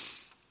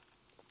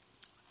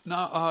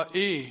 Now,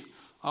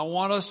 I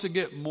want us to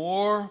get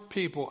more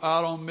people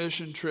out on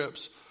mission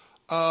trips.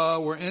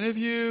 Were any of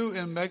you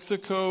in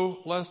Mexico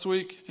last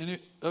week? Any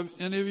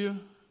of you?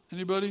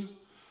 Anybody?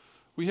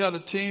 We had a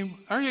team.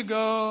 There you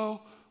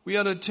go. We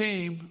had a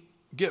team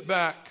get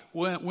back.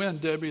 When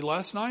Debbie?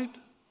 Last night?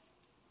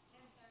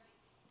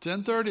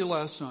 10:30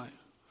 last night.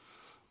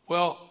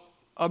 Well,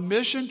 a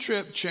mission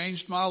trip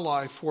changed my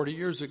life 40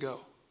 years ago,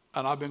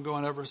 and I've been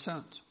going ever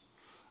since.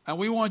 And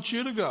we want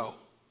you to go,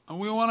 and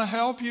we want to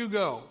help you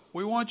go.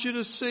 We want you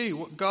to see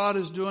what God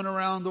is doing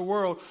around the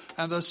world.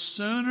 And the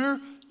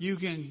sooner you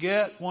can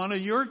get one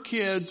of your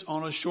kids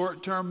on a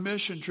short-term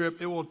mission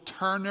trip, it will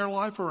turn their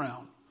life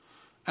around,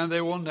 and they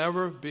will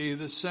never be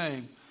the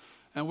same.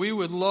 And we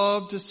would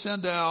love to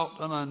send out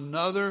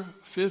another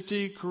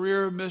 50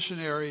 career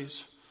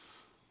missionaries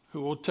who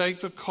will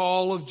take the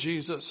call of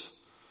Jesus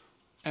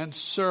and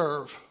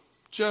serve,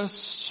 just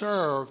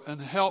serve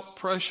and help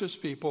precious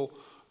people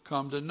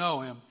come to know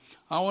Him.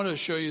 I want to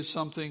show you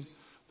something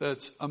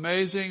that's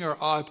amazing or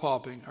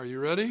eye-popping. Are you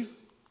ready?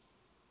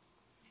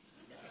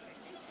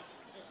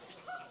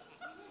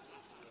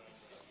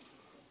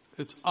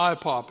 It's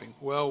eye-popping.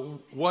 Well,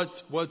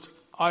 what's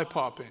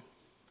eye-popping?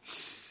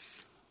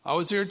 I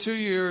was here 2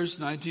 years,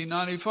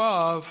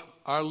 1995.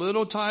 Our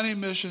little tiny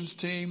missions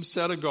team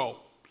set a goal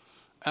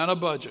and a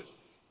budget.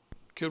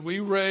 Could we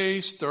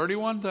raise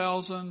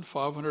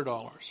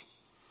 $31,500?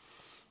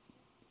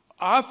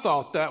 I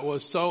thought that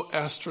was so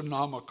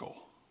astronomical.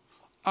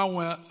 I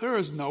went, there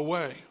is no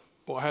way.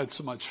 Boy, I had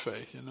so much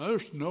faith.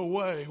 There's no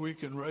way we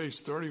can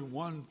raise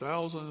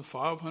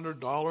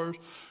 $31,500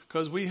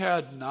 because we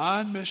had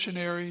 9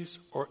 missionaries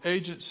or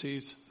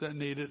agencies that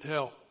needed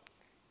help.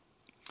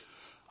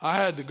 I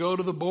had to go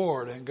to the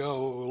board and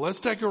go, let's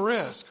take a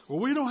risk. Well,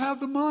 we don't have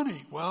the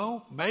money.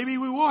 Well, maybe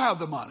we will have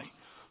the money.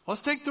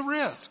 Let's take the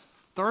risk.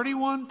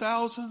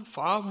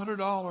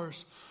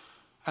 $31,500.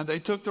 And they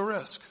took the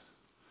risk.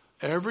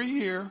 Every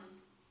year,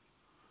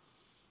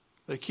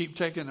 they keep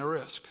taking the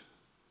risk.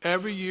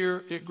 Every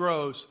year it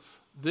grows.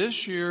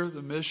 This year,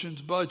 the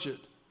missions budget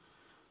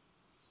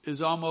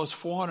is almost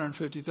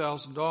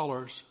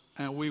 $450,000,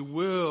 and we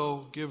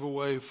will give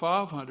away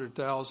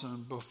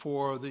 $500,000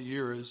 before the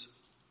year is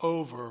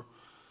over.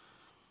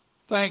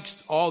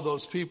 thanks to all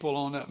those people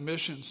on that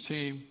missions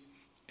team.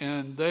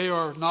 And they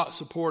are not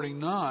supporting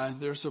 9,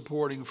 they're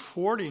supporting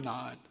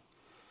 49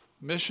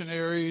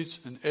 missionaries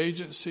and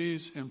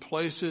agencies in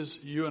places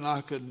you and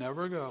I could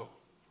never go.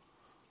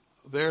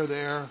 They're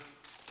there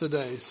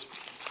today.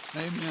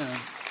 Amen.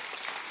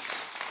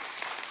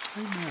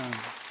 Amen.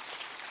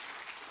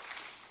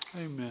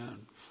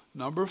 Amen.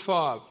 Number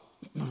 5.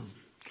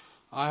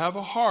 I have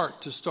a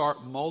heart to start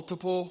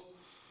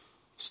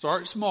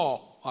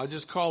small. I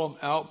just call them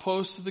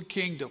outposts of the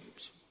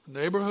kingdoms.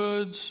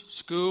 Neighborhoods,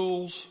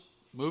 schools,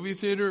 movie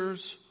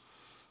theaters,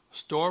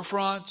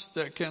 storefronts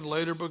that can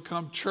later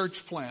become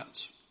church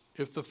plants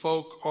if the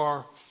folk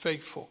are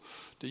faithful.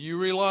 Do you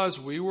realize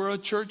we were a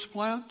church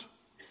plant?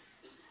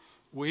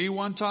 We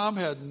one time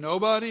had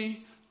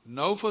nobody,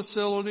 no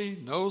facility,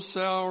 no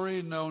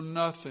salary, no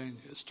nothing.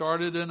 It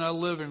started in a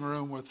living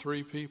room with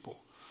 3 people.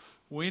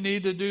 We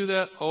need to do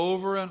that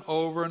over and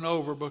over and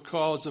over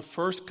because the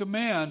first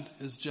command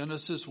is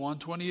Genesis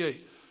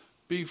 1:28.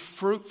 Be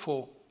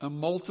fruitful and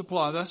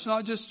multiply. That's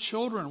not just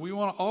children. We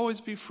want to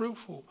always be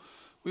fruitful.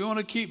 We want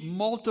to keep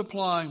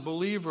multiplying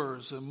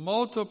believers and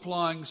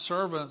multiplying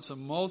servants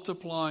and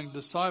multiplying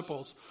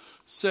disciples.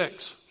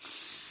 6,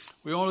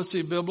 we want to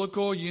see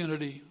biblical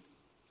unity.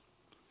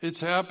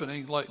 It's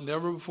happening like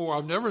never before.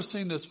 I've never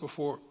seen this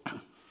before,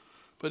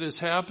 but it's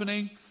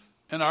happening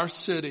in our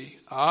city.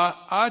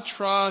 I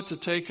try to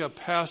take a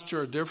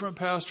different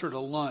pastor to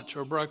lunch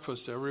or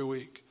breakfast every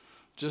week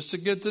just to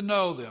get to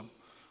know them.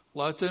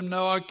 Let them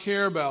know I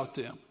care about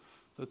them,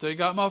 that they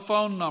got my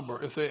phone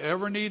number. If they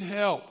ever need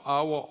help,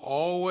 I will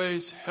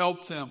always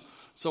help them.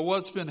 So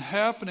what's been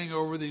happening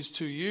over these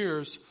 2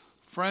 years,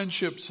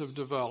 friendships have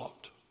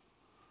developed.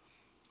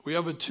 We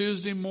have a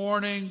Tuesday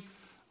morning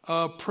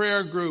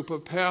prayer group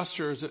of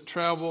pastors that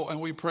travel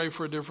and we pray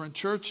for different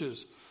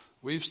churches.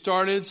 We've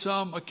started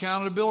some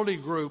accountability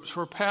groups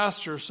for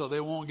pastors so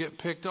they won't get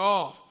picked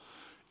off.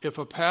 If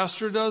a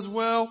pastor does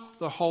well,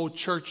 the whole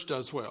church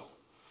does well.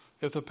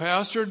 If the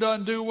pastor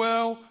doesn't do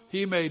well,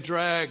 he may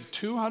drag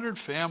 200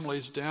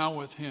 families down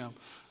with him.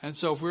 And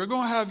so if we're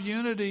going to have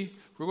unity,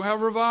 if we're going to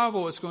have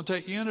revival, it's going to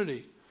take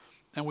unity.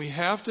 And we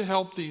have to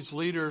help these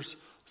leaders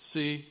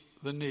see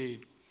the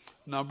need.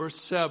 Number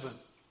 7.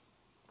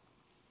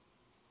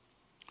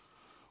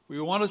 We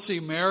want to see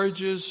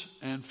marriages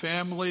and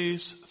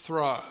families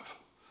thrive.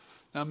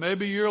 Now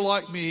maybe you're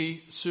like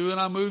me. Sue and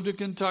I moved to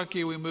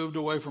Kentucky. We moved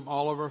away from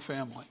all of our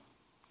family.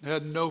 We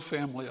had no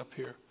family up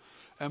here.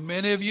 And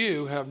many of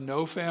you have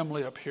no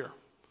family up here.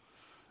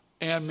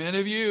 And many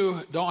of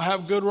you don't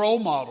have good role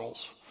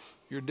models.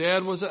 Your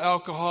dad was an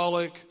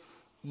alcoholic.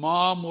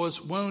 Mom was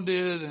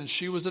wounded and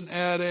she was an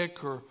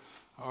addict,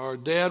 or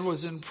dad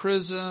was in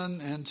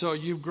prison. And so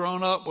you've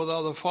grown up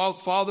without a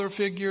father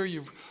figure.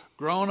 You've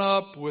grown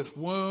up with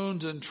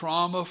wounds and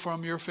trauma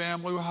from your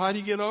family. Well, how do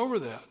you get over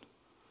that?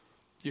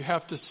 You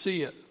have to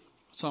see it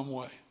some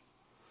way.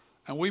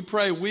 And we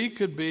pray we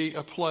could be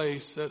a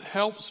place that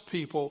helps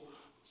people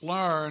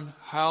learn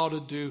how to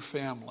do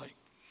family.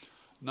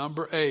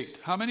 Number 8.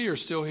 How many are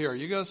still here?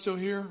 You guys still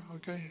here?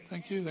 Okay.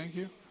 Thank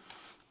you.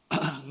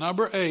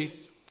 Number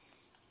 8.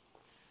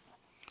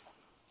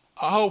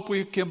 I hope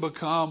we can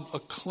become a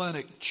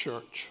clinic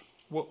church.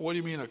 What do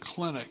you mean a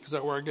clinic? Is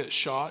that where I get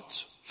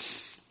shots?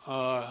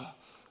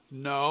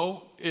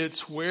 No,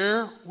 it's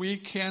where we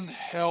can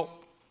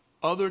help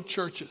other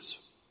churches,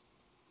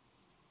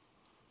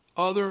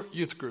 other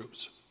youth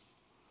groups,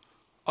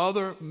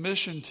 other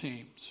mission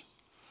teams.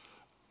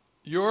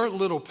 Your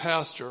little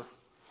pastor,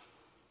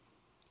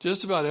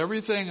 just about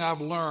everything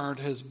I've learned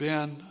has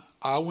been,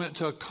 I went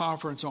to a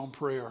conference on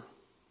prayer,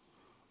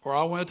 or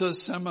I went to a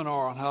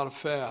seminar on how to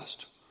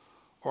fast,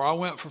 or I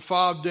went for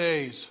 5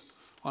 days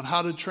on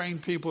how to train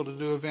people to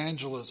do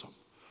evangelism.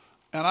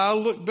 And I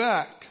look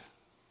back,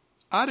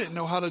 I didn't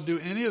know how to do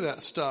any of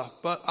that stuff,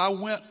 but I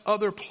went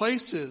other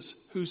places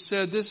who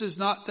said, this is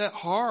not that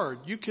hard.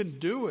 You can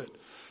do it.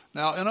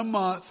 Now, in a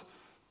month,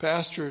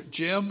 Pastor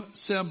Jim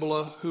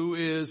Cymbala, who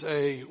is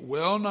a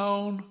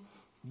well-known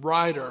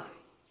writer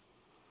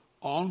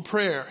on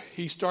prayer,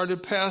 he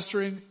started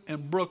pastoring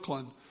in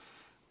Brooklyn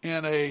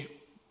in a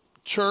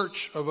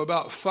church of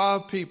about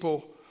 5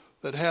 people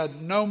that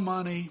had no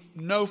money,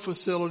 no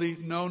facility,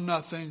 no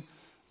nothing,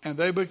 and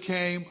they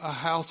became a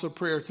house of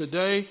prayer.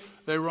 Today,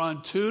 they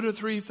run 2,000 to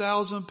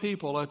 3,000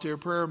 people at their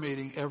prayer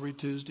meeting every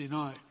Tuesday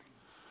night.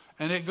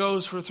 And it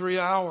goes for 3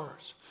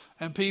 hours.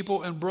 And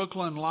people in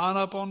Brooklyn line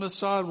up on the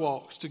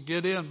sidewalks to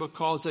get in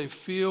because they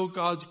feel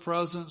God's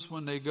presence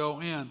when they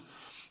go in.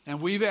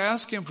 And we've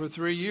asked him for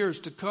 3 years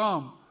to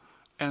come.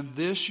 And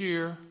this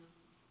year,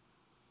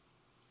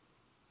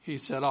 he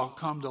said, I'll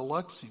come to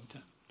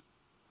Lexington.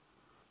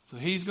 So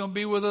he's going to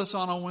be with us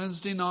on a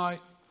Wednesday night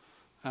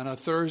and a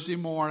Thursday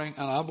morning.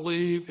 And I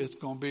believe it's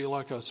going to be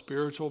like a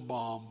spiritual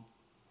bomb.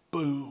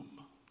 Boom.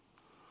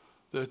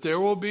 That there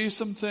will be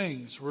some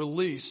things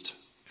released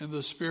in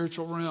the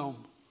spiritual realm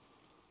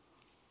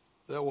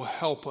that will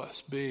help us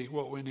be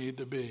what we need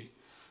to be.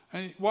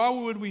 And why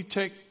would we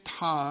take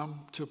time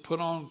to put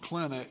on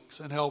clinics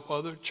and help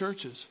other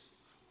churches?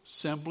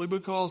 simply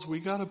because we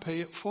got to pay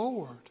it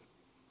forward.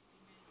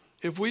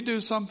 If we do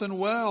something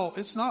well,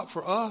 it's not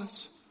for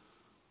us.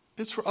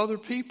 It's for other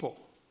people.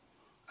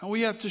 And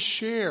we have to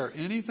share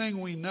anything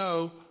we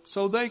know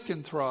so they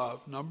can thrive.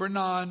 Number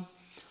 9,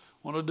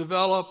 want to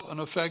develop an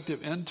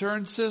effective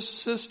intern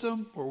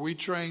system where we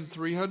train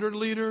 300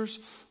 leaders.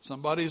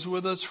 Somebody's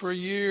with us for a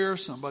year.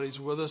 Somebody's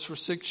with us for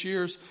 6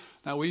 years.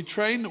 Now we've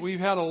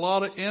had a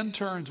lot of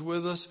interns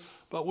with us,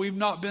 but we've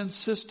not been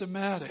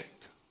systematic.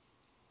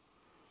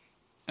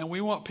 And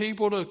we want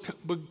people to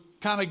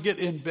kind of get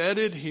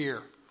embedded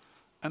here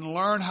and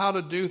learn how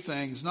to do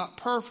things, not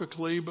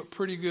perfectly, but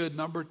pretty good.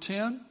 Number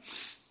 10,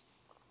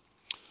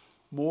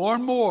 more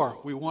and more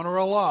we want to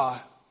rely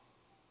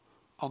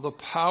on the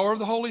power of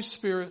the Holy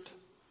Spirit,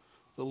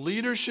 the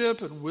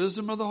leadership and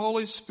wisdom of the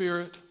Holy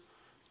Spirit,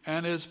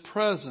 and His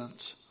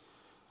presence,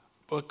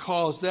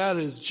 because that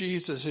is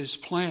Jesus'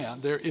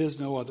 plan. There is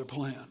no other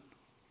plan.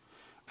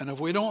 And if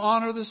we don't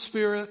honor the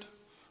Spirit,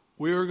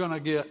 we're going to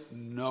get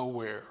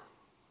nowhere.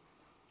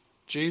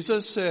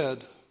 Jesus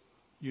said,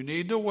 you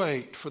need to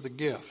wait for the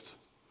gift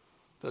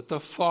that the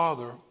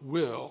Father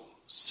will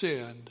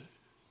send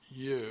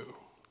you.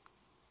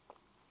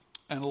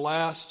 And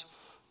last,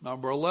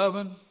 number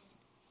 11,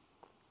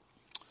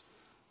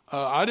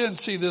 I didn't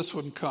see this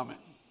one coming.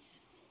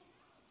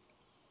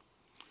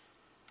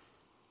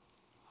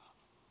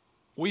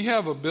 We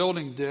have a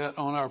building debt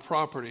on our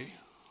property,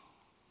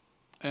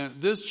 and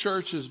this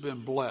church has been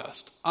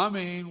blessed. I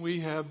mean, we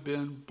have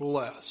been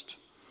blessed.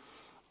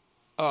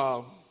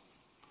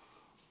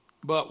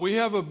 But we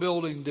have a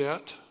building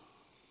debt,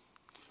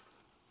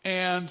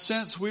 and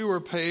since we were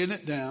paying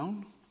it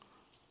down,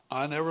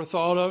 I never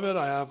thought of it.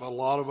 I have a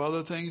lot of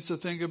other things to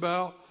think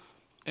about.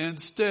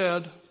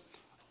 Instead,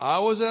 I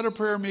was at a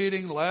prayer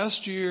meeting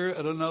last year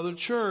at another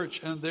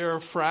church, and they're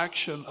a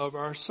fraction of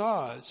our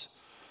size.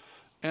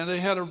 And they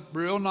had a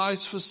real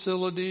nice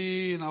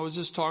facility, and I was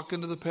just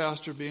talking to the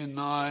pastor being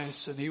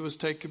nice, and he was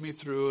taking me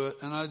through it.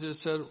 And I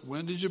just said,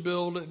 when did you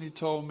build it? And he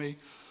told me.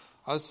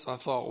 I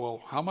thought, well,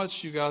 how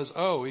much do you guys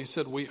owe? He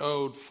said, we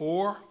owed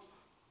 $4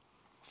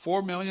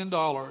 million,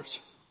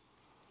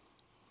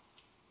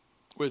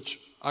 which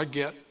I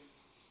get.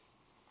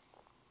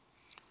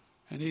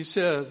 And he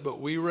said, but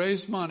we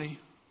raised money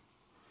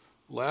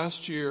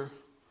last year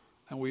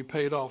and we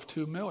paid off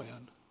 $2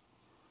 million.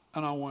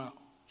 And I went,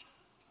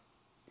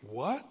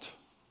 what?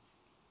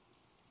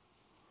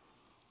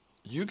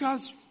 You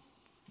guys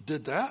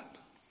did that?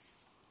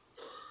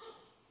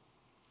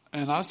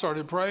 And I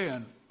started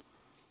praying.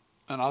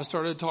 And I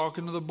started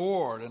talking to the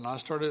board, and I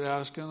started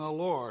asking the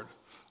Lord,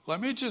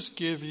 let me just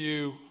give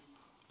you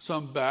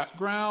some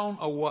background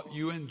of what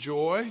you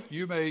enjoy.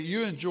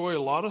 You enjoy a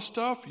lot of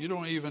stuff. You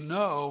don't even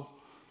know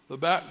the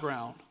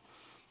background.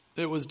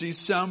 It was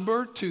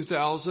December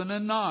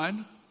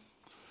 2009.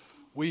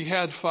 We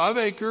had 5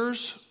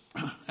 acres,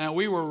 and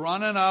we were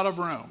running out of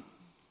room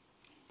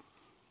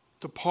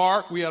to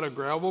park. We had a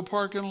gravel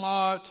parking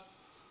lot,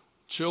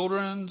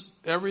 children's,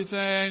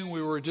 everything.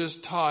 We were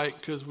just tight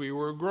because we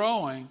were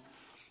growing.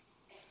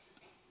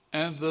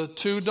 And the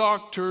 2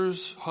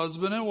 doctors,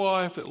 husband and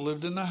wife, that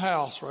lived in the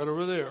house right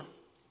over there,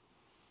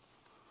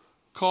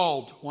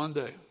 called one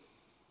day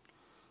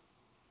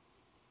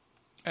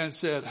and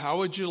said, how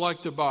would you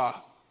like to buy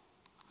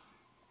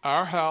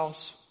our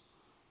house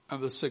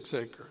and the 6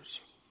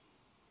 acres?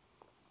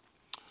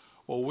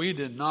 Well, we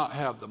did not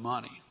have the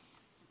money.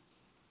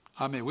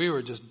 I mean, we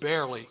were just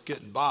barely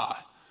getting by.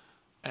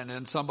 And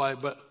then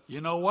but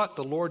you know what?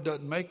 The Lord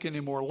doesn't make any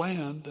more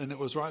land, and it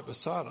was right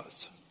beside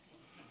us.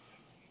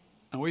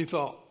 And we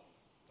thought,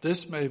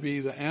 this may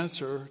be the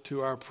answer to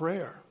our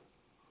prayer.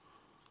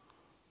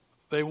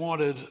 They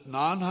wanted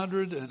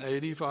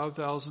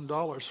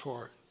 $985,000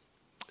 for it.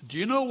 Do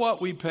you know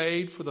what we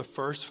paid for the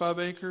first 5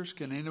 acres?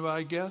 Can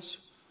anybody guess?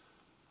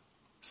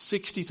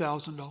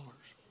 $60,000.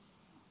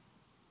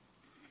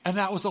 And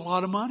that was a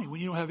lot of money when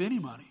you don't have any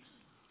money.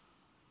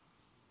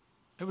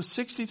 It was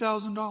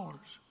 $60,000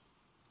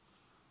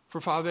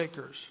 for 5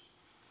 acres.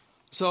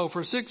 So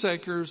for 6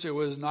 acres, it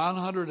was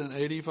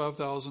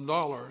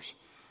 $985,000.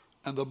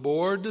 And the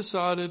board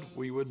decided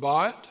we would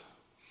buy it.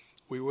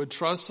 We would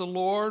trust the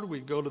Lord.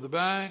 We'd go to the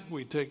bank.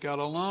 We'd take out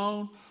a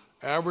loan.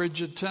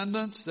 Average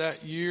attendance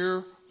that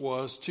year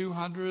was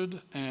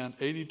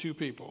 282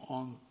 people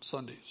on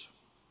Sundays.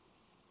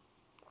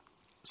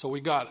 So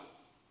we got it.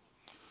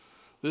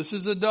 This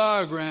is a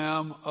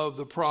diagram of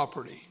the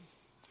property.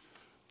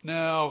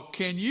 Now,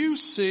 can you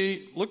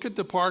see, look at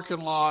the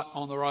parking lot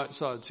on the right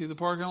side. See the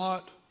parking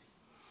lot?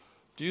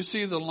 Do you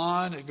see the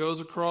line that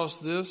goes across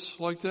this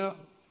like that?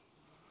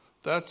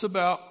 That's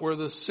about where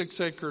the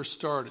 6 acres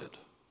started.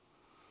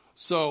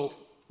 So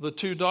the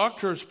 2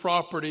 doctors'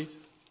 property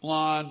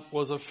line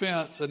was a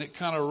fence, and it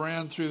kind of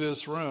ran through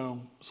this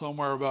room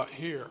somewhere about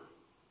here.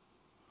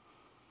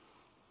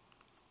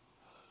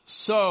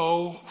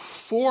 So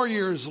 4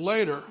 years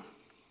later,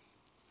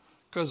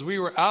 because we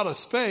were out of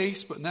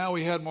space, but now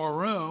we had more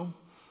room,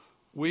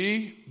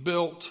 we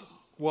built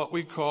what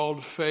we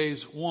called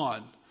phase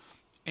 1.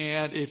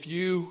 And if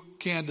you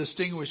can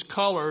distinguish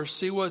colors,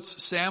 see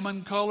what's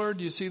salmon colored?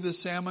 You see the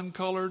salmon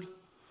colored?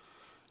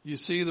 You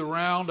see the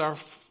round, our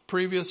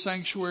previous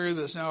sanctuary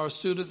that's now our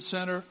student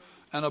center.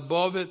 And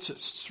above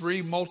it's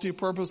 3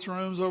 multi-purpose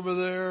rooms over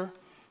there.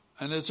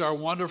 And it's our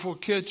wonderful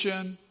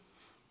kitchen.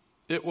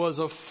 It was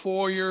a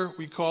foyer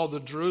we called the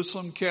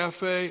Jerusalem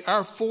Cafe.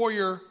 Our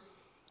foyer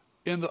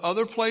in the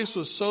other place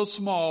was so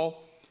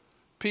small,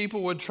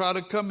 people would try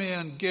to come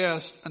in,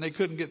 guests, and they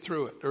couldn't get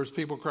through it. There was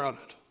people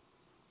crowded.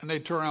 And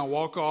they'd turn around,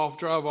 walk off,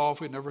 drive off.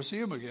 We'd never see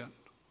them again.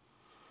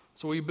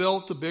 So we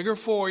built the bigger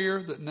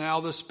foyer that now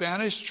the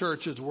Spanish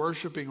church is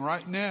worshiping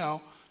right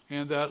now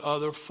in that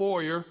other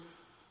foyer.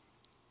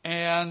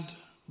 And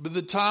by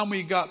the time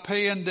we got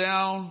paying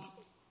down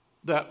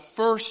that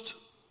first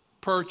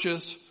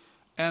purchase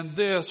and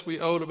this, we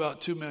owed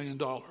about $2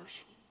 million.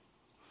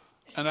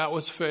 And that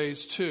was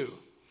phase 2.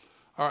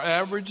 Our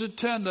average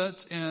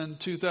attendance in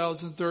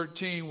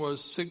 2013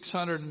 was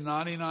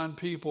 699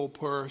 people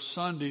per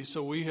Sunday.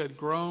 So we had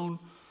grown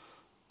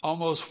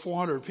almost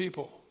 400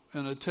 people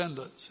in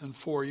attendance in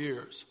 4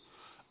 years.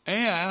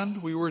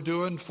 And we were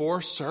doing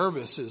 4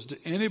 services. Did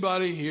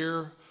anybody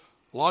here,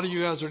 a lot of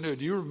you guys are new,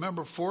 do you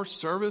remember 4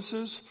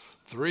 services?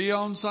 3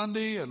 on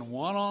Sunday and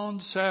 1 on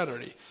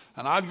Saturday.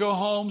 And I'd go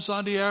home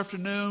Sunday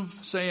afternoon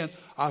saying,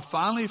 I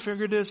finally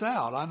figured this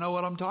out. I know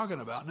what I'm talking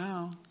about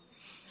now.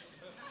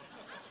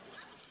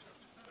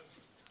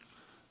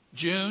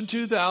 June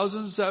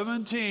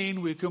 2017,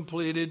 we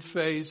completed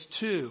phase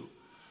 2.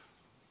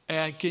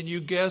 And can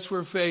you guess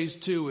where phase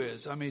 2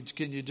 is? I mean,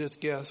 can you just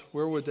guess?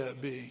 Where would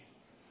that be?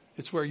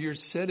 It's where you're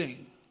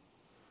sitting.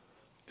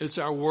 It's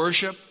our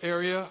worship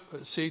area.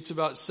 It seats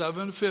about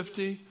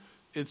 750.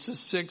 It's the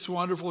 6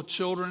 wonderful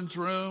children's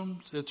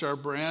rooms. It's our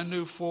brand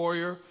new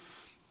foyer.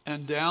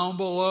 And down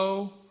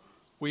below,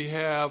 we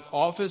have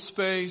office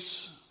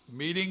space,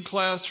 meeting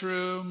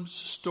classrooms,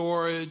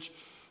 storage.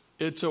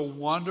 It's a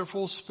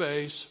wonderful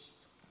space.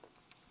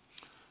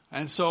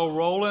 And so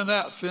rolling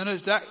that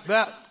finish,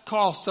 that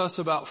cost us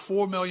about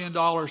 $4 million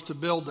to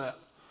build that.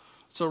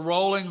 So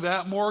rolling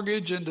that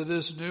mortgage into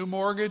this new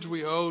mortgage,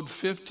 we owed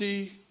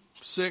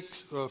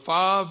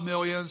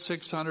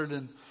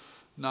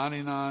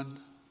 $5,699,000.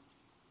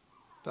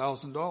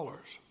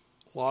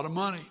 A lot of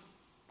money.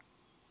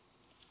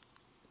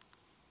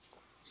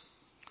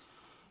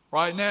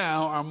 Right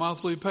now, our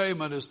monthly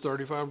payment is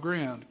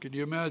 $35,000. Can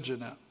you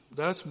imagine that?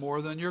 That's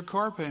more than your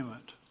car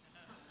payment.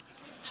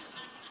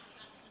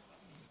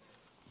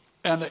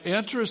 And the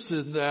interest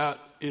in that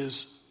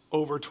is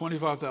over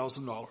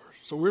 $25,000.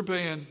 So we're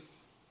paying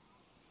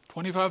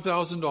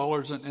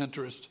 $25,000 in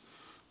interest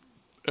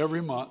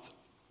every month.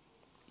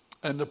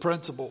 And the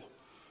principal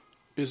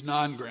is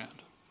 $9,000.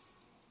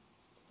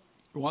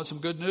 You want some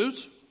good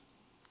news?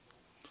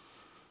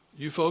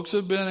 You folks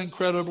have been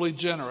incredibly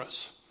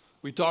generous.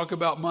 We talk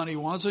about money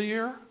once a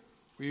year.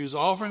 We use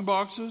offering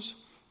boxes.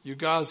 You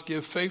guys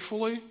give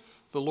faithfully.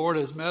 The Lord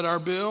has met our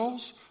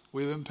bills.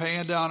 We've been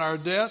paying down our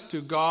debt.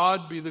 To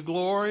God be the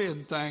glory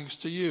and thanks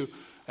to you.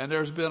 And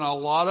there's been a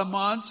lot of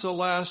months. So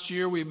last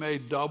year we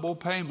made double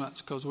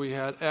payments because we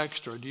had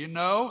extra. Do you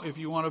know if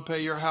you want to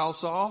pay your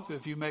house off,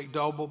 if you make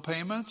double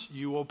payments,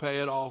 you will pay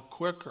it off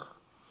quicker.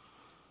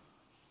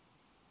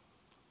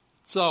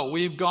 So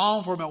we've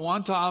gone from at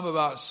one time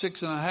about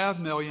 $6.5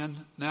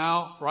 million.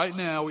 Now, right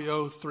now we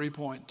owe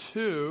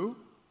 3.2.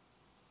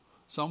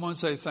 Someone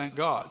say, thank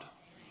God.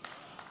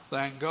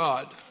 Thank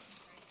God.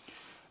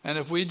 And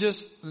if we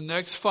just, the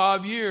next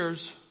 5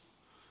 years,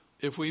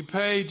 if we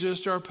pay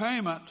just our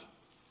payment,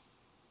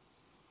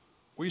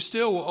 we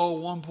still will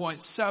owe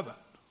 1.7.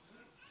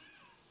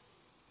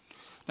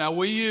 Now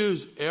we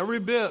use every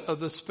bit of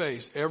the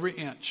space, every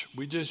inch.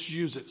 We just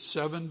use it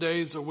 7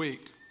 days a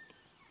week.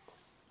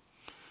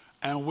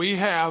 And we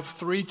have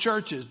 3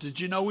 churches. Did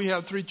you know we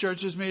have 3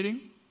 churches meeting?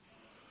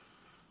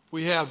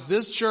 We have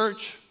this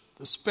church,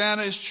 the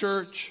Spanish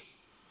church,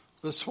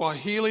 the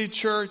Swahili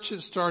church.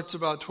 It starts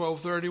about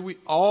 12:30.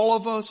 All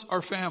of us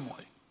are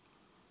family.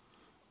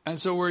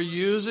 And so we're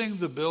using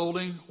the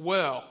building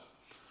well.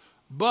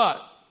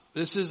 But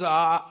this is an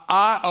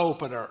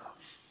eye-opener.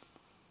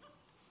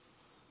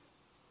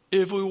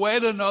 If we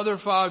wait another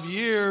 5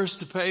 years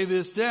to pay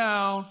this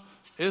down,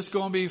 it's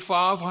going to be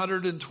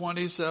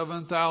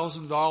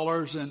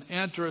 $527,000 in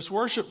interest.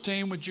 Worship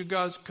team, would you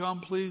guys come,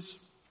 please?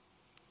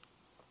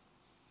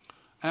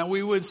 And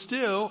we would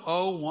still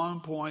owe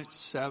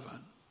 1.7.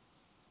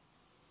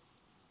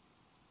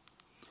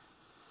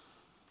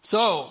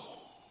 So,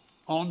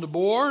 on the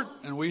board,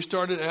 and we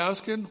started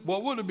asking,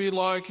 what would it be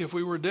like if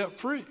we were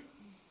debt-free?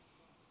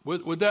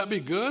 Would that be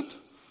good?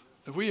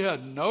 If we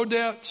had no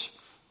debts,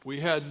 we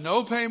had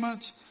no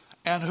payments,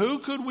 and who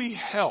could we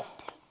help?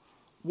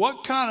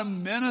 What kind of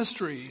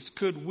ministries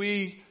could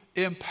we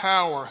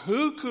empower?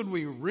 Who could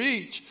we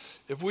reach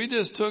if we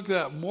just took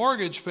that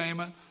mortgage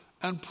payment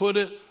and put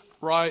it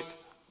right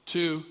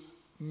to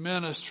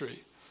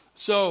ministry?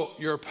 So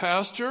your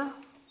pastor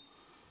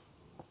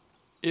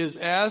is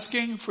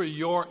asking for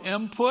your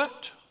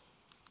input.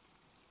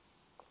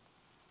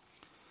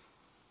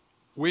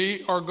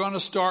 We are going to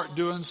start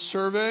doing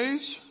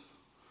surveys.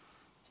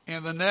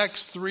 in the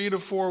next 3 to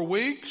 4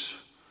 weeks.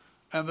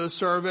 And the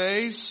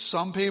surveys,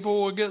 some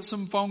people will get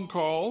some phone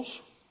calls.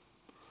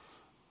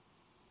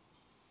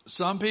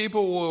 Some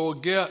people will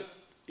get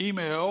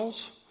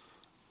emails.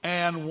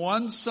 And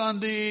one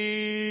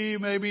Sunday,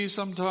 maybe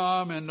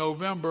sometime in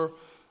November,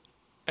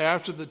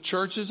 after the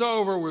church is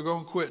over, we're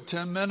going to quit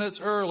 10 minutes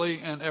early,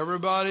 and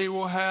everybody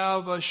will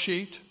have a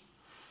sheet.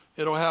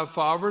 It'll have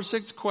 5 or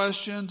 6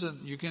 questions,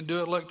 and you can do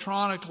it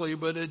electronically,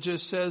 but it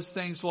just says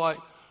things like,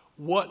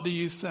 what do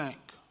you think?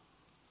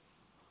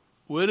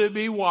 Would it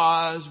be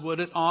wise? Would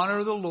it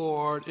honor the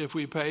Lord if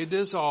we paid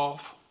this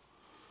off?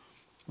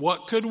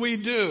 What could we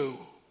do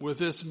with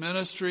this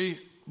ministry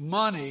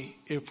money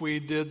if we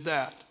did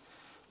that?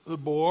 The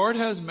board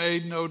has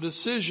made no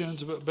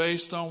decisions, but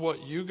based on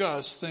what you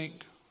guys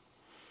think,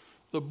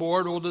 the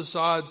board will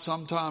decide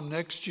sometime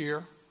next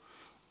year,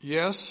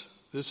 yes,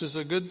 this is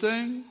a good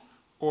thing,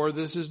 or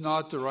this is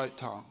not the right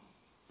time.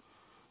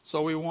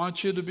 So we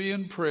want you to be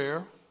in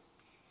prayer,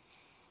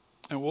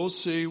 and we'll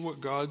see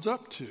what God's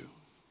up to.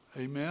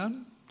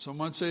 Amen?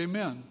 Someone say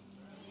amen.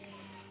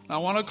 Now, I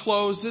want to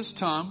close this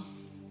time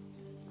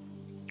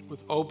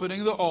with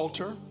opening the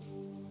altar.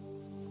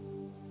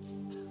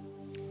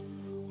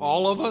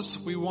 All of us,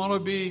 we want to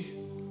be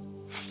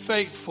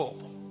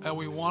faithful, and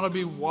we want to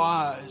be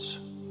wise.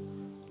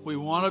 We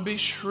want to be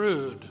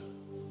shrewd.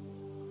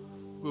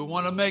 We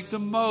want to make the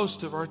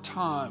most of our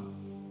time.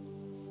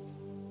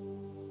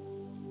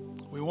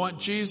 We want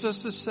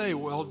Jesus to say,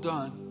 well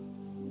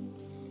done,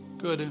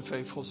 good and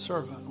faithful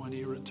servant, when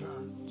he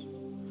returns.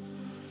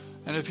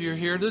 And if you're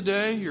here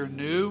today, you're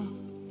new,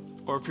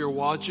 or if you're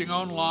watching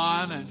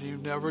online and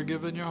you've never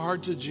given your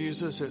heart to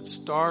Jesus, it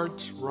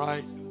starts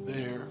right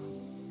there.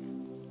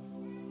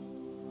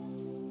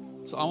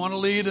 So I want to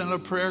lead in a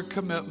prayer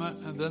commitment,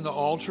 and then the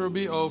altar will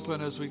be open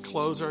as we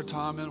close our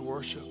time in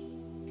worship.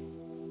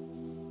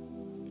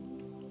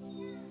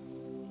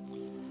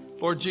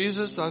 Lord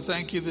Jesus, I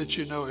thank you that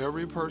you know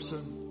every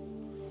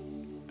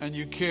person, and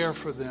you care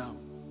for them,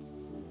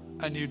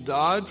 and you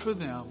died for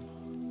them,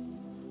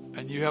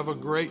 and you have a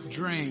great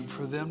dream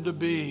for them to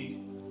be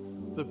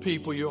the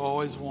people you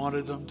always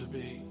wanted them to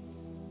be.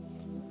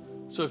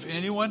 So if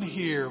anyone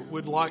here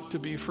would like to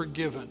be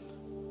forgiven,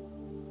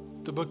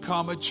 to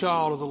become a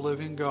child of the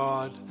living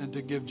God, and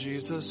to give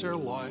Jesus their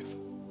life,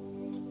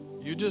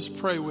 you just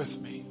pray with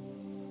me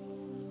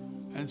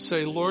and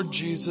say, Lord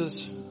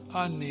Jesus,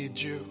 I need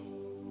you.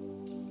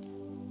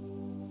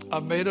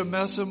 I've made a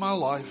mess of my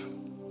life,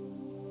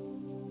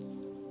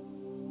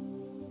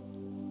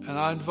 and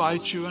I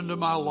invite you into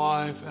my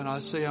life, and I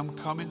say I'm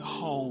coming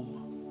home.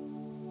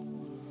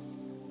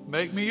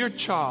 Make me your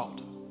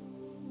child.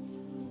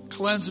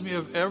 Cleanse me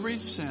of every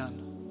sin,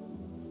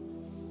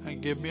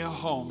 and give me a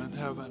home in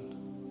heaven.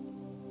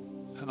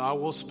 And I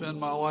will spend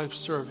my life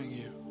serving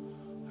you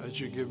as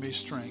you give me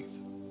strength.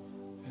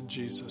 In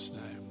Jesus'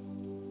 name,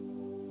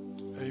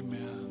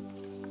 amen.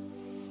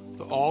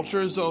 The altar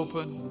is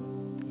open.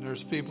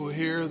 There's people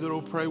here that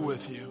will pray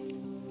with you.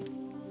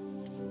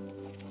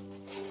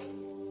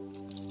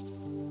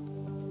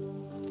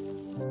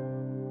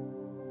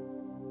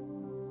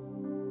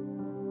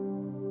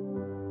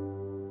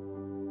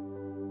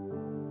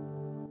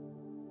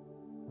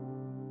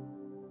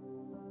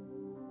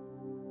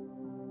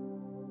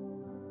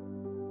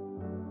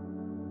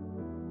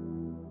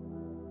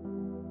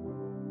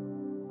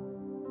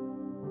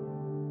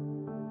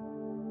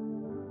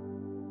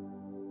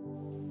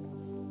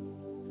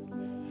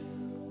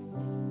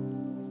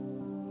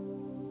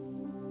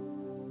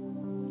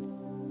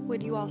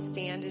 Would you all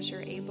stand as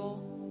you're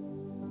able?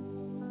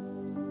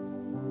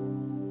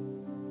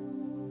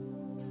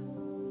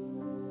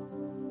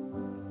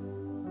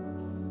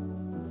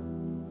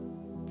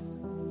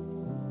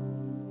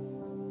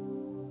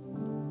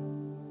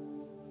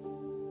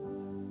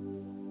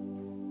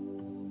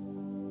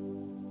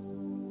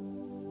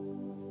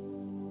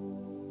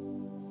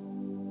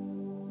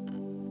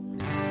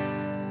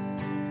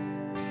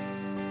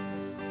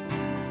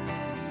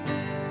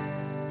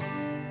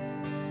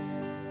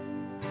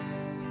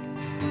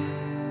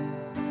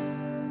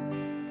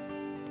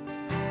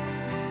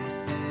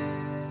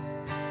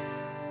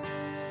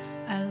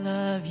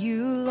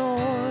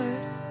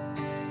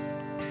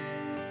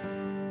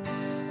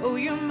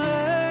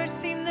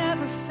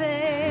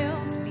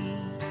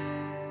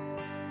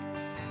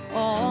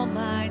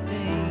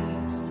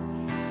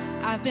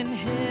 Been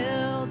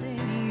held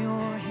in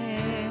your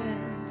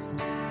hands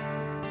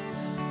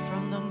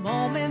from the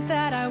moment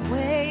that I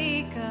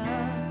wake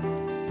up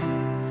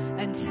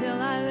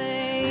until I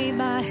lay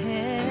my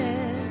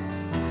head.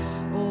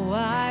 Oh,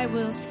 I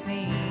will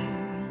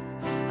sing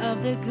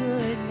of the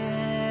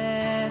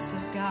goodness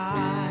of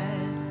God.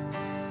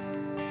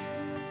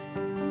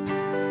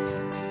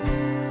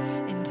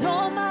 And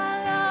all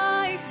my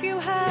life you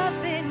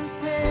have been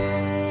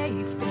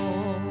faithful.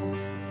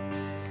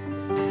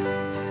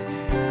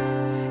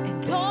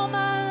 All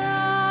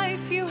my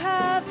life you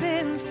have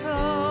been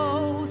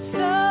so,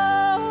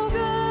 so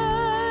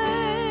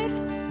good.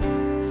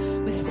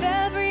 With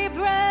every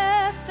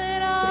breath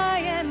that I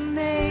am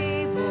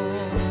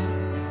able,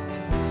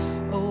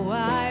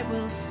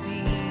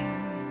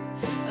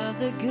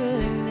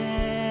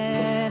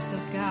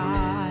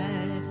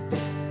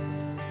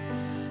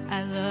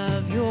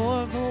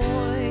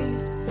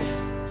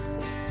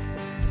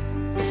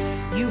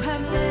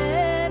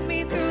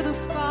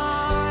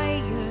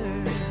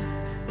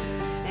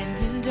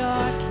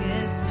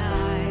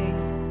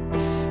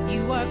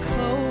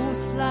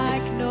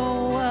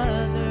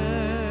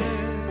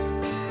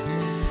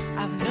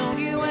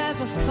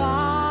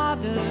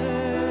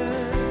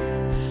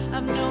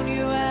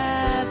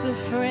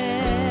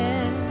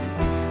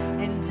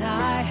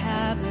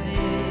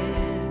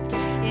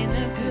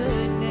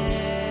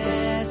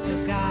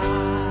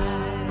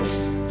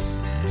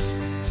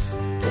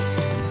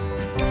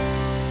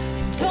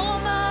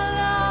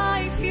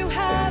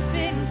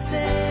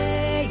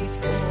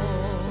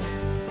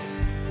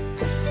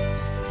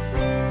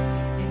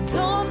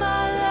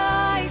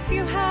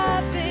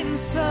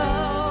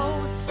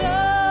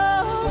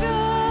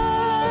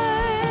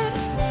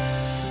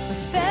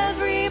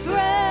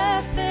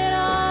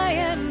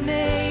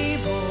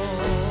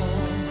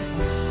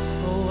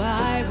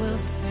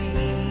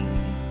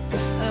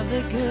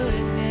 the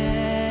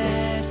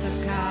goodness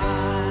of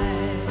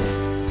God.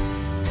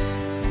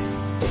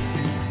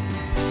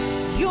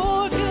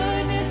 Your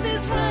goodness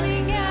is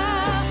running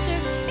after,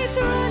 it's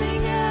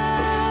running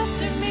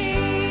after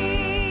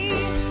me.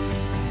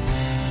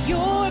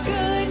 Your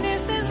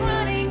goodness is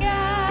running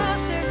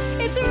after,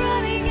 it's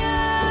running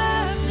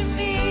after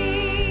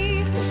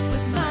me.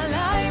 With my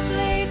life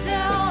laid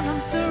down,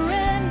 I'm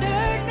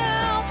surrendered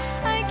now.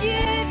 I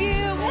give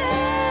you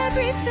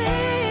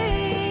everything.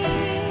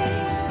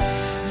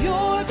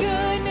 Your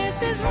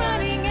goodness is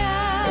running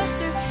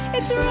after,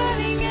 it's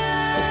running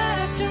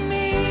after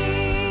me.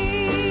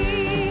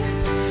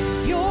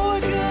 Your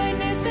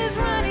goodness is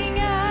running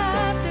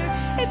after,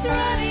 it's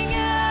running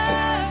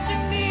after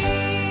me.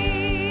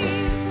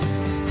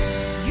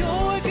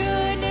 Your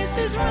goodness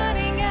is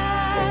running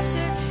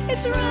after,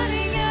 it's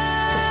running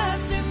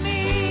after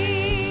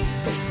me.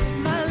 With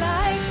my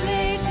life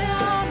laid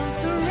down, I'm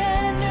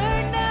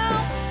surrendered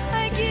now.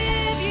 I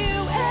give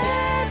you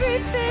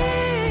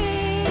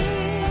everything.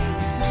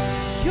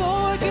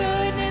 Your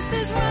goodness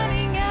is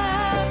running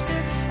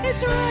after,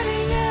 it's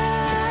running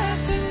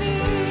after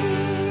me.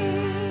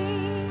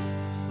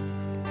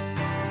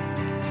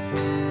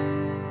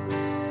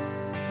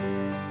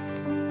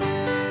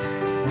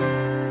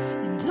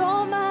 And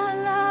all my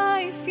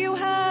life you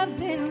have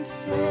been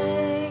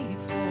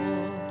faithful.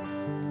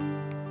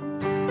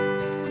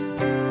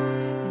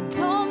 And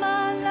all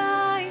my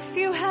life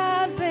you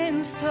have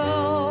been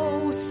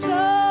so,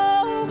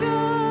 so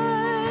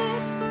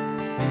good.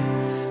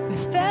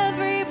 With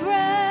every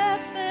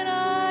breath that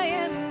I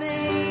am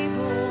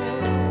able,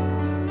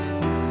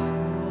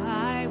 oh,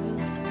 I will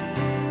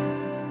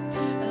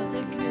sing of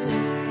the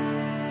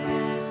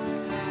goodness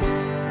of God.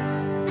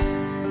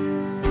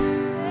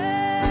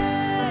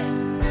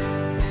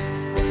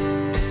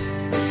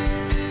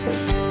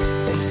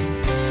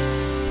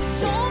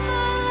 All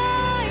my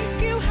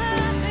life you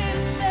have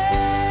been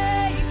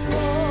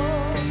faithful.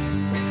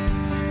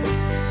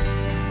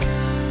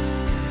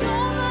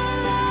 All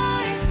my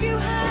life you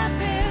have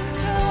been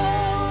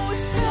so,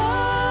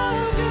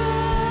 so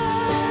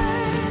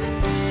good.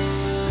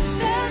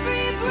 With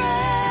every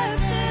breath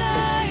that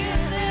I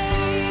am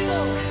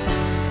able,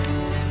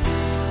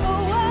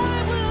 oh, I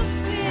will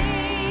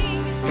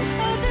sing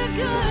of the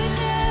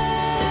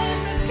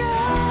goodness of God.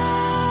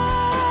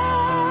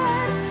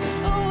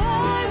 Oh,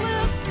 I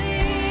will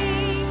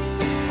sing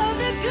of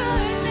the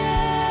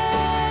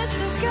goodness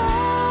of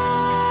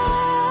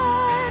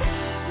God.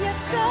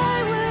 Yes,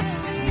 I will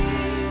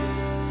sing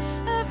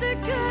of the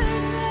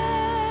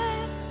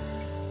goodness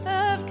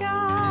of God.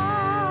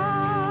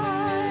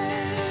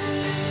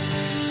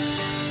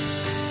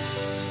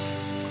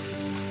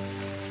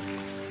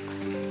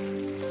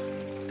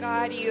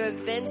 God, you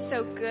have been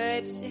so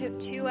good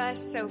to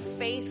us, so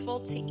faithful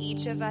to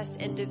each of us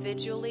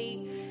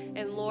individually.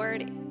 And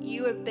Lord,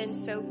 you have been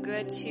so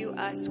good to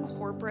us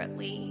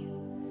corporately.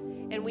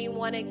 And we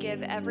want to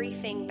give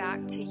everything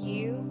back to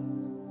you.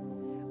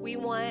 We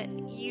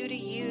want you to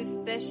use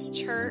this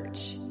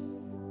church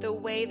the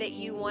way that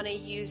you want to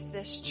use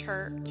this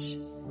church.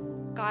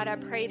 God, I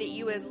pray that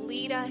you would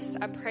lead us.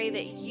 I pray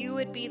that you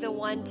would be the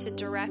one to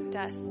direct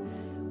us.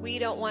 We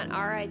don't want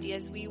our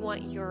ideas. We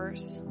want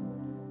yours.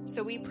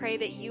 So we pray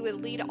that you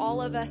would lead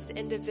all of us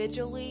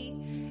individually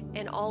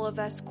and all of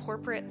us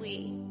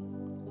corporately.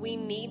 We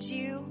need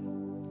you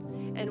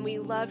and we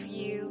love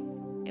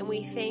you and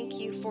we thank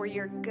you for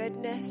your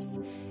goodness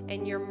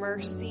and your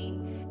mercy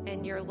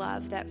and your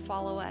love that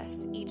follow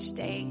us each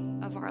day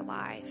of our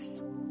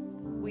lives.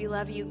 We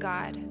love you,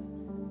 God.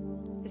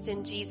 It's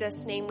in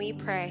Jesus' name we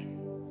pray.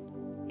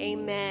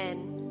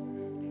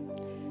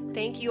 Amen.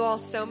 Thank you all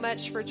so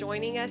much for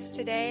joining us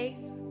today.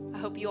 I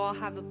hope you all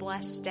have a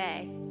blessed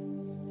day.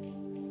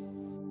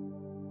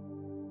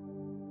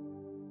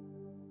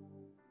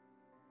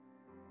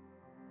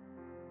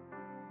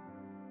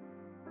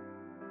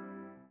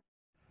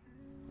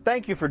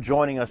 Thank you for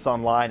joining us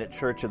online at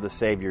Church of the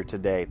Savior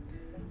today.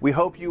 We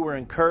hope you were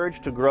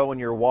encouraged to grow in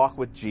your walk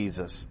with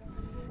Jesus.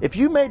 If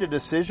you made a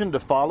decision to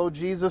follow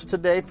Jesus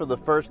today for the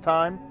first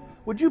time,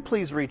 would you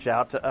please reach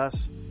out to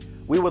us?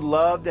 We would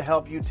love to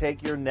help you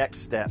take your next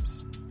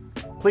steps.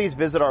 Please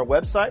visit our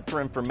website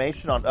for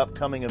information on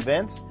upcoming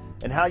events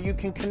and how you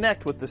can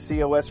connect with the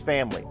COS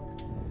family.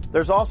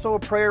 There's also a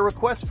prayer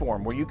request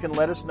form where you can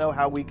let us know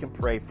how we can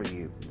pray for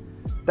you.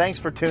 Thanks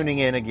for tuning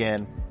in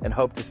again and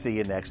hope to see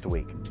you next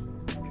week.